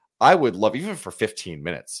before. I would love, even for 15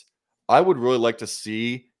 minutes, I would really like to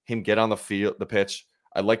see him get on the pitch.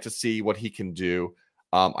 I'd like to see what he can do.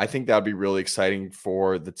 I think that would be really exciting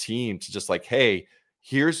for the team to just like, hey,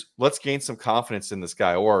 let's gain some confidence in this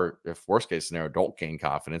guy, or if worst case scenario, don't gain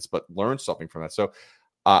confidence, but learn something from that. So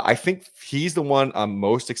I think he's the one I'm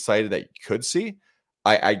most excited that you could see.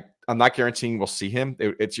 I'm not guaranteeing we'll see him.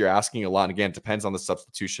 You're asking a lot. And again, it depends on the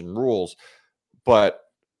substitution rules. But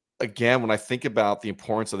again, when I think about the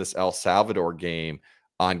importance of this El Salvador game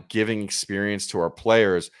on giving experience to our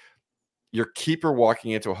players, your keeper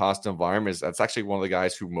walking into a hostile environment that's actually one of the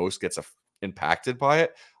guys who most gets impacted by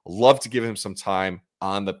it. Love to give him some time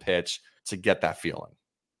on the pitch to get that feeling.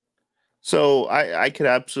 So I could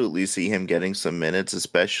absolutely see him getting some minutes,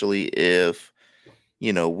 especially if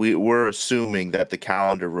we're assuming that the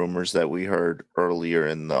calendar rumors that we heard earlier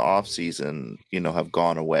in the offseason, have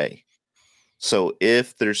gone away. So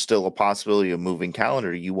if there's still a possibility of moving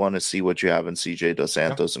calendar, you want to see what you have in CJ Dos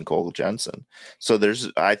Santos and Cole Jensen. So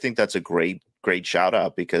I think that's a great shout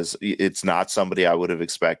out because it's not somebody I would have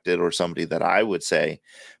expected or somebody that I would say,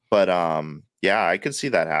 but yeah, I could see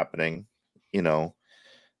that happening.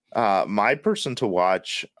 My person to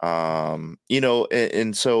watch, and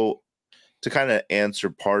so to kind of answer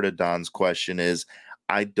part of Don's question is,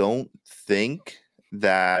 I don't think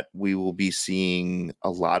that we will be seeing a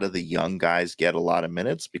lot of the young guys get a lot of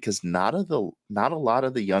minutes because not a lot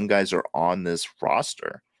of the young guys are on this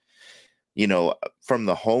roster. From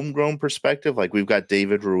the homegrown perspective, like we've got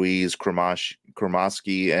David Ruiz,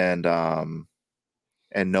 Kromasky,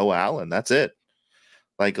 and Noah Allen. That's it.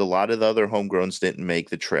 Like a lot of the other homegrowns didn't make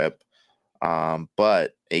the trip.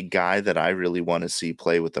 But a guy that I really want to see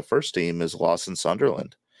play with the first team is Lawson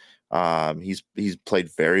Sunderland. He's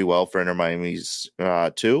played very well for Inter Miami's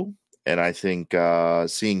too. And I think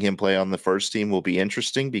seeing him play on the first team will be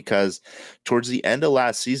interesting because towards the end of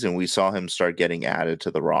last season, we saw him start getting added to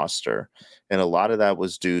the roster. And a lot of that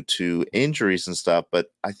was due to injuries and stuff. But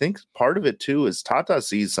I think part of it too is Tata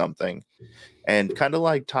sees something. And kind of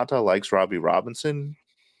like Tata likes Robbie Robinson,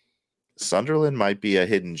 Sunderland might be a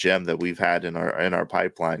hidden gem that we've had in our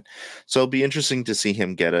pipeline. So it'll be interesting to see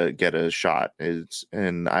him get a shot.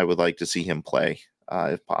 And I would like to see him play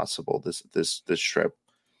if possible this trip.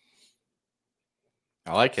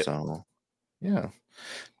 I like it. So yeah.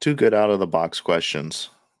 2 good out of the box questions.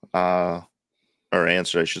 Or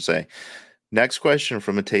answer, I should say. Next question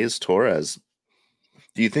from Mateus Torres.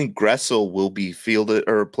 Do you think Gressel will be fielded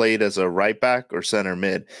or played as a right back or center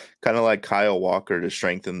mid, kind of like Kyle Walker to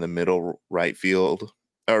strengthen the middle right field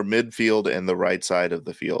or midfield and the right side of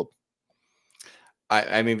the field?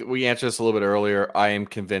 I mean, we answered this a little bit earlier. I am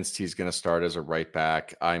convinced he's going to start as a right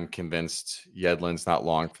back. I'm convinced Yedlin's not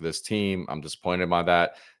long for this team. I'm disappointed by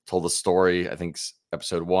that. Told the story, I think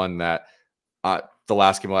episode 1, that the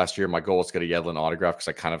last game last year, my goal was to get a Yedlin autograph because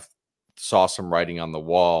I kind of saw some writing on the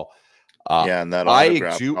wall. And that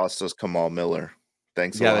autograph cost us Kamal Miller.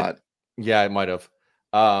 Thanks a lot. It might have.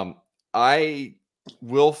 I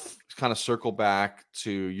will kind of circle back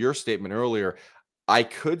to your statement earlier. I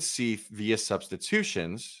could see via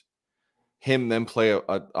substitutions him then play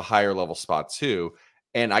a higher level spot too.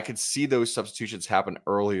 And I could see those substitutions happen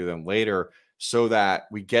earlier than later so that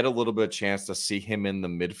we get a little bit of chance to see him in the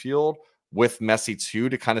midfield with Messi too,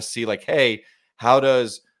 to kind of see like, hey, how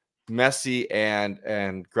does Messi and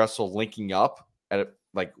Gressel linking up at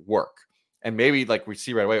like work? And maybe like we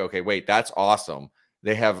see right away, okay, wait, that's awesome.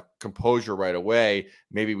 They have composure right away.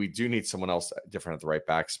 Maybe we do need someone else different at the right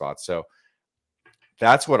back spot. So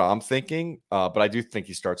that's what I'm thinking. But I do think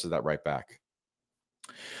he starts as that right back.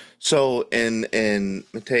 So, and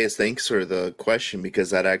Mateus, thanks for the question, because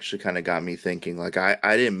that actually kind of got me thinking. Like,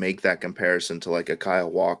 I didn't make that comparison to like a Kyle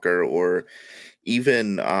Walker or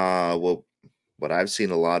even what I've seen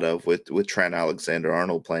a lot of with Trent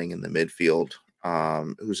Alexander-Arnold playing in the midfield,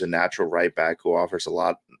 who's a natural right back who offers a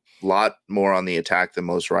lot more on the attack than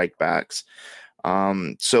most right backs.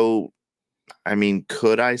 So, I mean,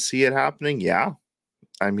 could I see it happening? Yeah.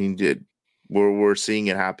 I mean, we're seeing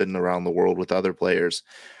it happen around the world with other players.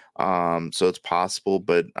 So it's possible,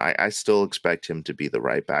 but I still expect him to be the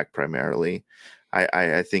right back primarily.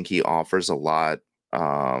 I think he offers a lot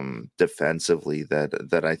defensively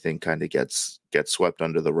that I think kind of gets swept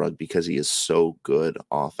under the rug because he is so good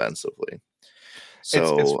offensively.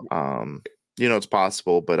 So it's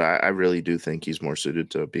possible, but I really do think he's more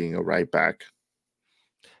suited to being a right back.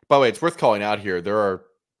 By the way, it's worth calling out here. There are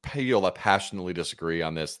people that passionately disagree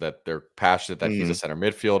on this, that they're passionate that he's a center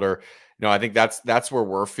midfielder. I think that's where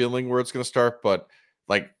we're feeling where it's going to start. But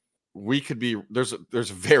like we could be, there's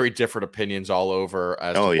very different opinions all over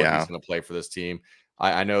as to what he's going to play for this team.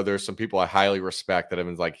 I know there's some people I highly respect that have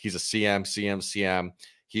been like, he's a CM.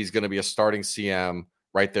 He's going to be a starting CM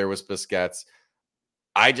right there with Busquets.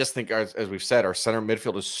 I just think, as we've said, our center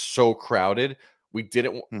midfield is so crowded. We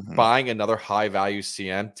didn't buying another high value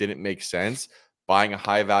CM didn't make sense. Buying a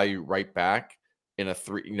high value right back in a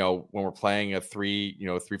 3, when we're playing a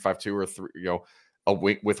 3-5-2 or 3, a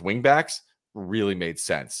wing with wing backs really made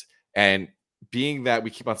sense. And being that we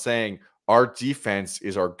keep on saying our defense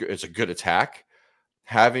is a good attack,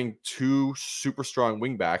 having 2 super strong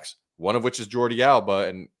wing backs, one of which is Jordi Alba,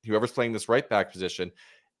 and whoever's playing this right back position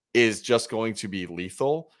is just going to be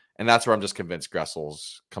lethal. And that's where I'm just convinced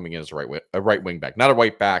Gressel's coming in as a right wing back, not a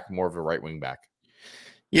right back, more of a right wing back.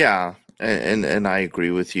 Yeah, and I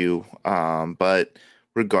agree with you. But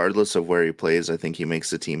regardless of where he plays, I think he makes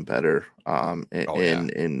the team better.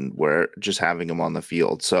 In where just having him on the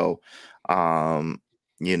field. So, I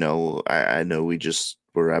know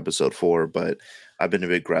we're episode 4, but I've been a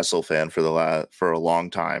big Gressel fan for a long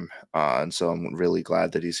time, and so I'm really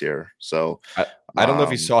glad that he's here. So I don't know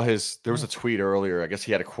if you saw there was a tweet earlier. I guess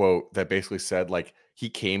he had a quote that basically said like he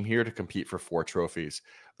came here to compete for 4 trophies.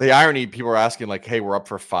 The irony, people are asking like, hey, we're up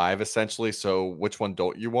for 5 essentially. So which one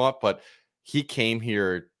don't you want? But he came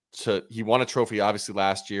here he won a trophy obviously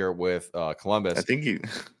last year with Columbus. I think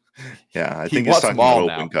I think he he's wants talking them all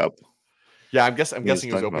about Open now. Cup. Yeah, I'm guessing he was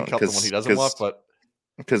he was talking open about cup, the one he doesn't want, but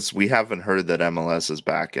because we haven't heard that MLS is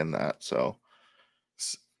back in that. So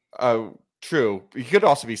true. You could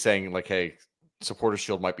also be saying like, hey, Supporter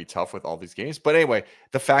Shield might be tough with all these games. But anyway,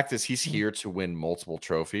 the fact is he's here to win multiple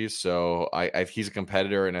trophies. So he's a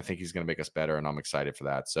competitor, and I think he's going to make us better, and I'm excited for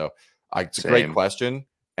that. So it's a great same. question,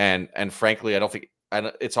 and frankly, I don't think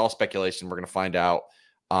it's all speculation. We're going to find out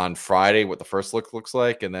on Friday what the first look looks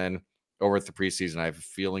like, and then over at the preseason, I have a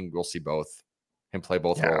feeling we'll see him play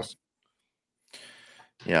both Yeah. roles.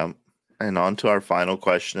 Yeah. And on to our final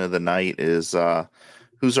question of the night is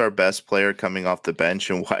who's our best player coming off the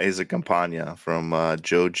bench, and why is it Campagna? From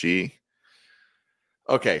Joe G.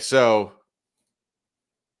 Okay, so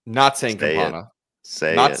not saying Say it. Campana,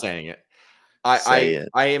 Say not it. saying it. Say it.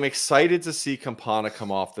 I am excited to see Campana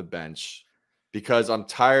come off the bench because I'm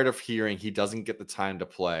tired of hearing he doesn't get the time to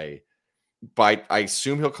play. But I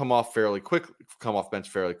assume he'll come off bench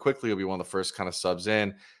fairly quickly. He'll be one of the first kind of subs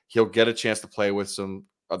in. He'll get a chance to play with some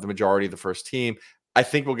of the majority of the first team. I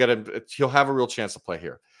think we'll get him. He'll have a real chance to play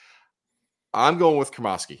here. I'm going with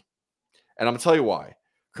Kremoski, and I'm going to tell you why.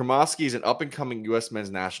 Kremoski is an up-and-coming U.S. men's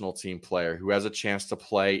national team player who has a chance to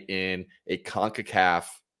play in a CONCACAF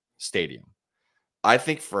stadium. I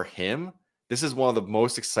think for him, this is one of the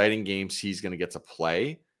most exciting games he's going to get to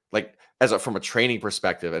play, like from a training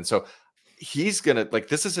perspective. And so he's going to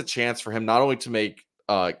this is a chance for him not only to make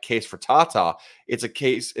a case for Tata, it's a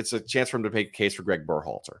chance for him to make a case for Greg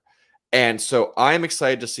Berhalter. And so I'm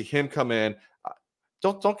excited to see him come in.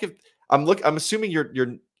 Don't give. I'm assuming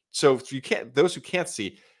you're. So if you can't, those who can't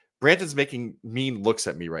see, Brandon's making mean looks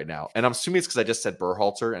at me right now, and I'm assuming it's because I just said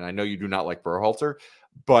Berhalter, and I know you do not like Berhalter,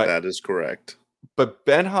 but That is correct. But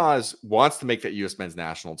Ben Haas wants to make that U.S. men's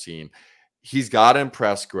national team. He's got to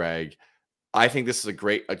impress Greg. I think this is a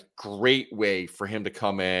great way for him to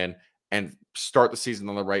come in and start the season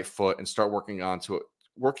on the right foot and start working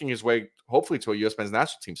his way, hopefully, to a U.S. men's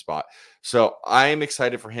national team spot. So I am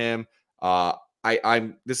excited for him.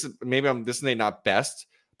 This is not best,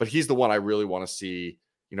 but he's the one I really want to see,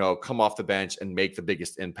 come off the bench and make the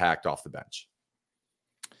biggest impact off the bench.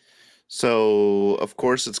 So of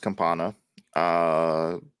course it's Campana.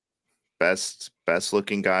 Best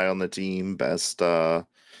looking guy on the team, best player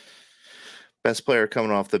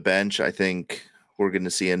coming off the bench. I think we're going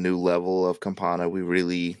to see a new level of Campana. We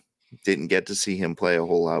really didn't get to see him play a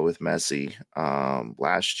whole lot with Messi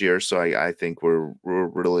last year, so I think we're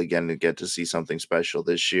really going to get to see something special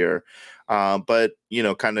this year. But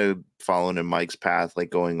kind of following in Mike's path, like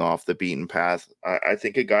going off the beaten path, I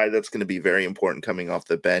think a guy that's going to be very important coming off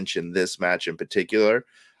the bench in this match in particular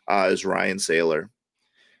is Ryan Saylor.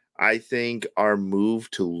 I think our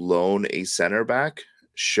move to loan a center back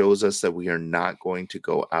shows us that we are not going to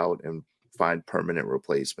go out and find permanent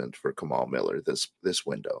replacement for Kamal Miller this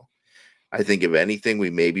window. I think if anything, we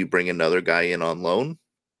maybe bring another guy in on loan.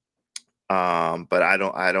 But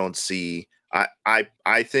I don't see.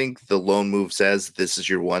 I think the loan move says this is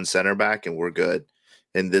your one center back and we're good,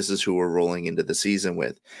 and this is who we're rolling into the season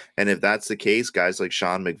with. And if that's the case, guys like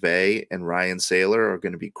Sean McVay and Ryan Saylor are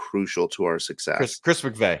going to be crucial to our success. Chris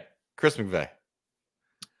McVay.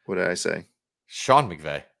 What did I say? Sean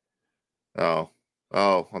McVay. Oh,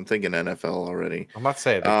 I'm thinking NFL already. I'm not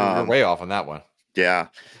saying you're way off on that one. Yeah,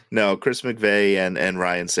 no, Chris McVay and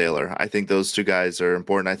Ryan Saylor. I think those two guys are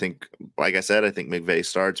important. I think, like I said, I think McVay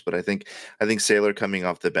starts, but I think Saylor coming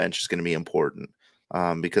off the bench is going to be important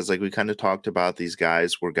because, like we kind of talked about, these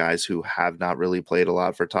guys were guys who have not really played a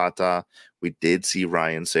lot for Tata. We did see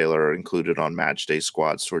Ryan Saylor included on match day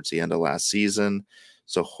squads towards the end of last season,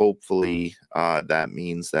 so hopefully that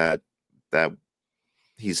means that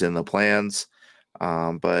he's in the plans.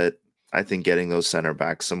 But I think getting those center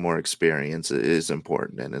backs some more experience is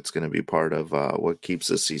important, and it's going to be part of what keeps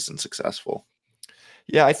this season successful.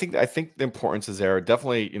 Yeah, I think the importance is there.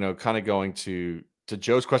 Definitely, kind of going to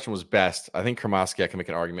Joe's question was best. I think Kremoski, I can make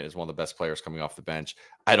an argument, is one of the best players coming off the bench.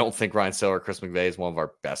 I don't think Ryan Saylor or Chris McVay is one of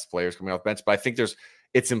our best players coming off the bench, but I think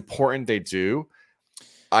it's important they do.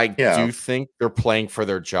 I do think they're playing for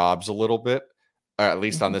their jobs a little bit, or at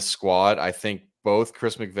least on this squad. I think both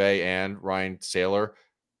Chris McVay and Ryan Saylor,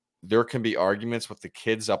 there can be arguments with the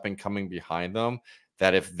kids up and coming behind them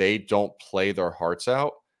that if they don't play their hearts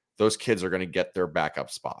out, those kids are going to get their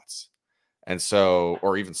backup spots. And so,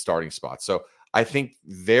 or even starting spots. So I think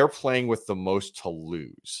they're playing with the most to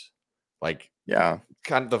lose. Like, yeah,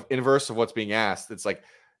 kind of the inverse of what's being asked. It's like,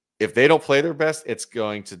 if they don't play their best, it's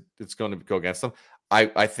going to go against them.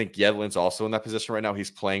 I think Yedlin's also in that position right now.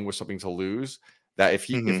 He's playing with something to lose. That if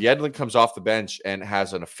Yedlin comes off the bench and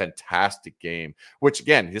has a fantastic game, which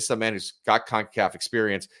again, this is a man who's got CONCACAF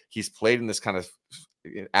experience. He's played in this kind of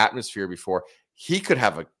atmosphere before. He could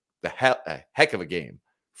have a heck of a game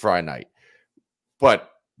Friday night. But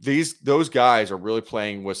those guys are really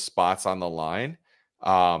playing with spots on the line.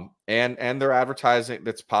 And they're advertising.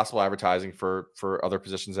 That's possible advertising for other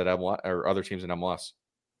positions at M1 or other teams in MLS.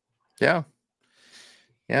 Yeah.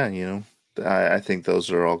 Yeah. I think those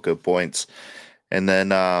are all good points. And then,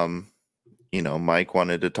 Mike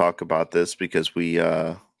wanted to talk about this because we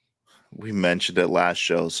mentioned it last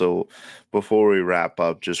show. So before we wrap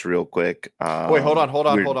up, just real quick. Wait, hold on.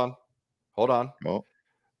 Oh,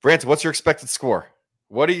 Brant, what's your expected score?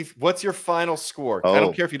 What's your final score? I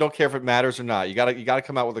don't care if you don't care if it matters or not. You gotta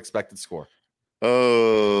come out with expected score.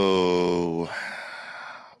 Oh,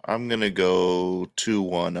 I'm gonna go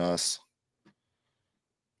 2-1 us.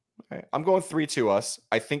 Okay. I'm going 3-2 us.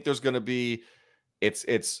 I think there's gonna be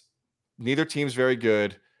it's neither team's very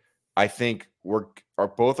good. I think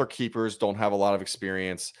both our keepers don't have a lot of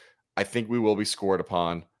experience. I think we will be scored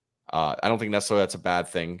upon. I don't think necessarily that's a bad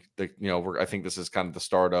thing. I think this is kind of the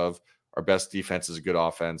start of our best defense is a good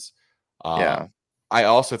offense. Yeah. I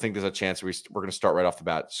also think there's a chance we're going to start right off the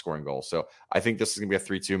bat scoring goals. So I think this is going to be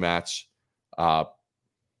a 3-2 match.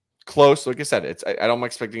 Close. Like I said, I don't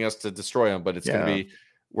expecting us to destroy them, but it's going to be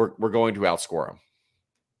we're going to outscore them.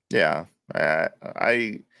 Yeah.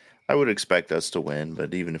 I would expect us to win,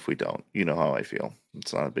 but even if we don't, you know how I feel.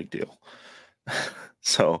 It's not a big deal.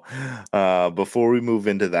 So before we move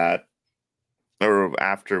into that, or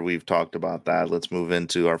after we've talked about that, let's move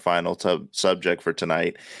into our final subject for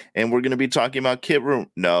tonight. And we're going to be talking about kit room.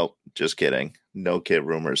 No, just kidding. No kit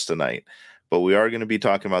rumors tonight. But we are going to be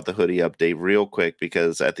talking about the hoodie update real quick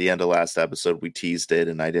because at the end of last episode, we teased it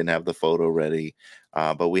and I didn't have the photo ready.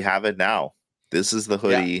 But we have it now. This is the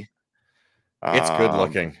hoodie. Yeah. It's good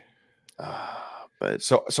looking. But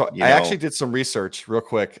so I actually did some research real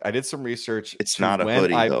quick. I did some research. It's not a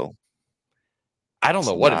hoodie, though. I don't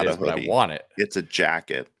know what it is, but I want it. It's a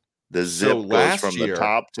jacket. The zip goes from the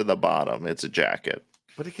top to the bottom. It's a jacket.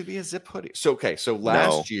 But it could be a zip hoodie. So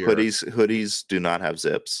last year hoodies do not have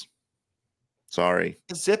zips. Sorry.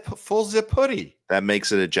 Full zip hoodie. That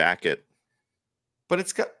makes it a jacket. But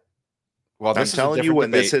it's got I'm telling you,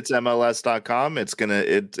 when this hits MLS.com, it's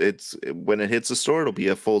when it hits the store, it'll be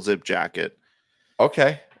a full zip jacket.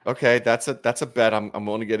 Okay. That's a bet I'm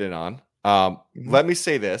going to get in on. Let me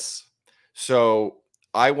say this. So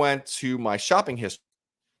I went to my shopping history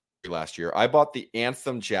last year. I bought the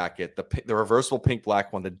Anthem jacket, the reversible pink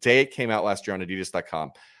black one, the day it came out last year on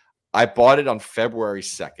Adidas.com. I bought it on February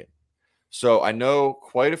 2nd. So I know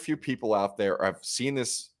quite a few people out there have seen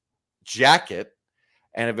this jacket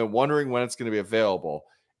and have been wondering when it's going to be available.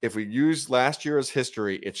 If we use last year as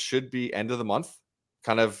history, it should be end of the month,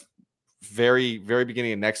 kind of very, very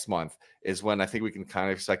beginning of next month is when I think we can kind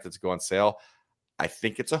of expect it to go on sale. I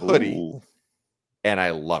think it's a hoodie, and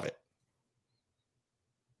I love it.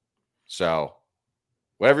 So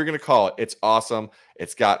whatever you're going to call it, it's awesome.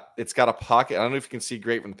 It's got a pocket. I don't know if you can see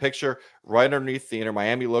great from the picture. Right underneath the Inter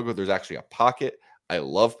Miami logo, there's actually a pocket. I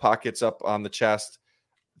love pockets up on the chest.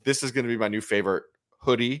 This is going to be my new favorite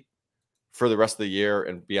hoodie for the rest of the year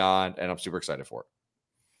and beyond, and I'm super excited for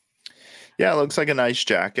it. Yeah, it looks like a nice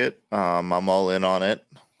jacket. I'm all in on it.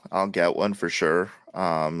 I'll get one for sure.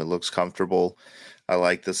 It looks comfortable. I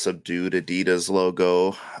like the subdued Adidas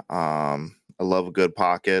logo. I love a good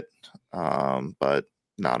pocket, but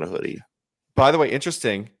not a hoodie. By the way,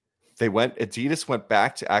 interesting. Adidas went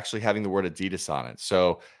back to actually having the word Adidas on it.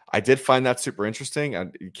 So I did find that super interesting.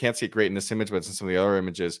 You can't see it great in this image, but it's in some of the other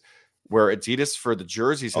images where Adidas for the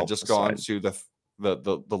jerseys had just gone to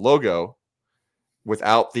the logo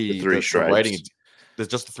without the three stripes. The writing,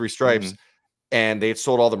 just the three stripes. Mm-hmm. And they had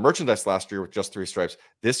sold all the merchandise last year with just three stripes.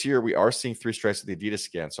 This year, we are seeing three stripes with the Adidas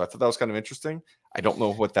scan. So I thought that was kind of interesting. I don't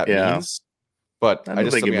know what that means, but I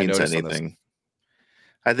don't think it means anything.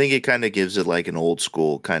 I think it kind of gives it like an old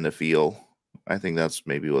school kind of feel. I think that's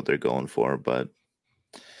maybe what they're going for, but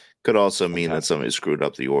could also mean that somebody screwed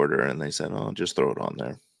up the order and they said, "Oh, just throw it on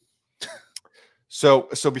there." So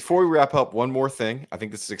before we wrap up, one more thing. I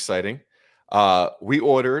think this is exciting. We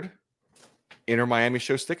ordered Inter Miami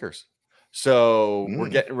show stickers. So we're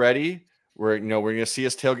getting ready. We're going to see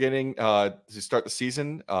us tailgating to start the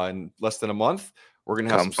season in less than a month. We're going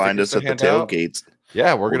to have some find us at the tailgates.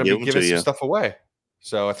 Yeah, we're going to be giving some stuff away.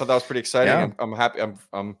 So I thought that was pretty exciting. Yeah. I'm happy.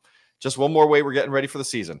 I'm just one more way we're getting ready for the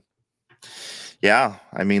season. Yeah,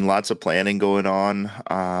 I mean, lots of planning going on.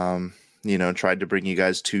 Tried to bring you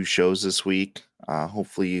guys 2 shows this week.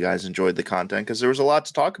 Hopefully you guys enjoyed the content because there was a lot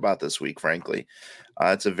to talk about this week, frankly.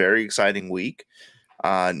 It's a very exciting week.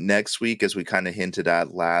 Next week, as we kind of hinted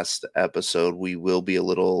at last episode, we will be a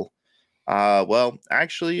little Well,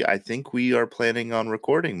 actually, I think we are planning on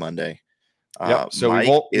recording Monday. Yep. So we Mike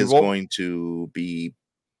won't. We is won't. going to be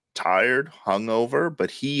tired, hungover,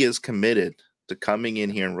 but he is committed to coming in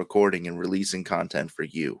here and recording and releasing content for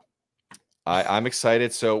you. I'm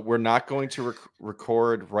excited. So we're not going to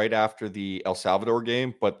record right after the El Salvador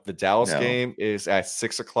game, but the Dallas No. game is at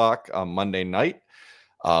 6 o'clock on Monday night.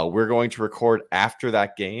 We're going to record after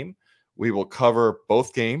that game. We will cover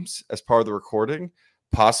both games as part of the recording,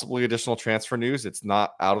 possibly additional transfer news. It's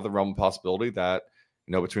not out of the realm of possibility that,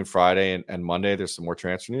 between Friday and Monday, there's some more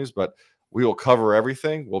transfer news, but we will cover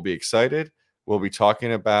everything. We'll be excited. We'll be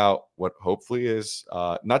talking about what hopefully is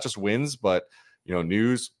not just wins, but,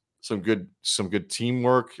 news, some good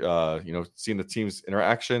teamwork, seeing the team's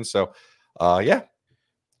interaction. So, yeah, next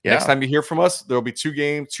Yeah. time you hear from us, there'll be two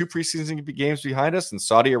preseason games behind us in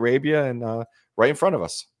Saudi Arabia and right in front of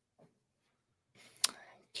us.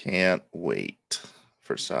 Can't wait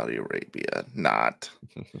for Saudi Arabia. Not.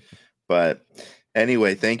 But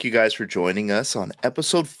anyway, thank you guys for joining us on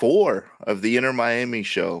episode 4 of the Inter Miami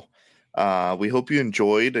Show. We hope you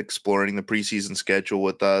enjoyed exploring the preseason schedule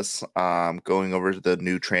with us, going over the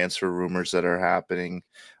new transfer rumors that are happening,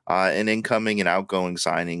 and incoming and outgoing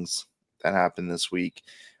signings that happened this week.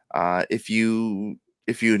 If you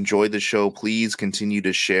enjoyed the show, please continue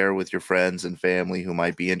to share with your friends and family who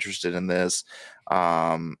might be interested in this.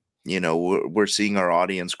 We're seeing our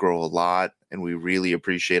audience grow a lot, and we really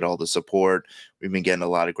appreciate all the support. We've been getting a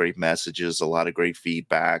lot of great messages, a lot of great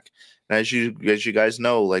feedback. And as you guys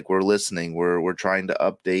know, like, we're listening, we're trying to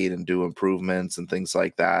update and do improvements and things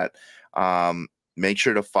like that. Make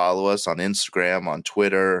sure to follow us on Instagram, on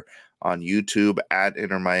Twitter, on YouTube at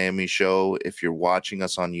Inter Miami Show. If you're watching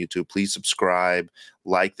us on YouTube, please subscribe,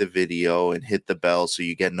 like the video, and hit the bell so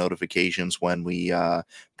you get notifications when we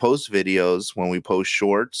post videos, when we post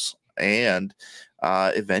shorts, and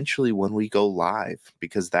eventually when we go live,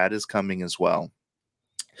 because that is coming as well.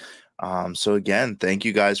 So again, thank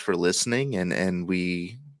you guys for listening, and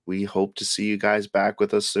we hope to see you guys back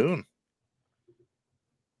with us soon.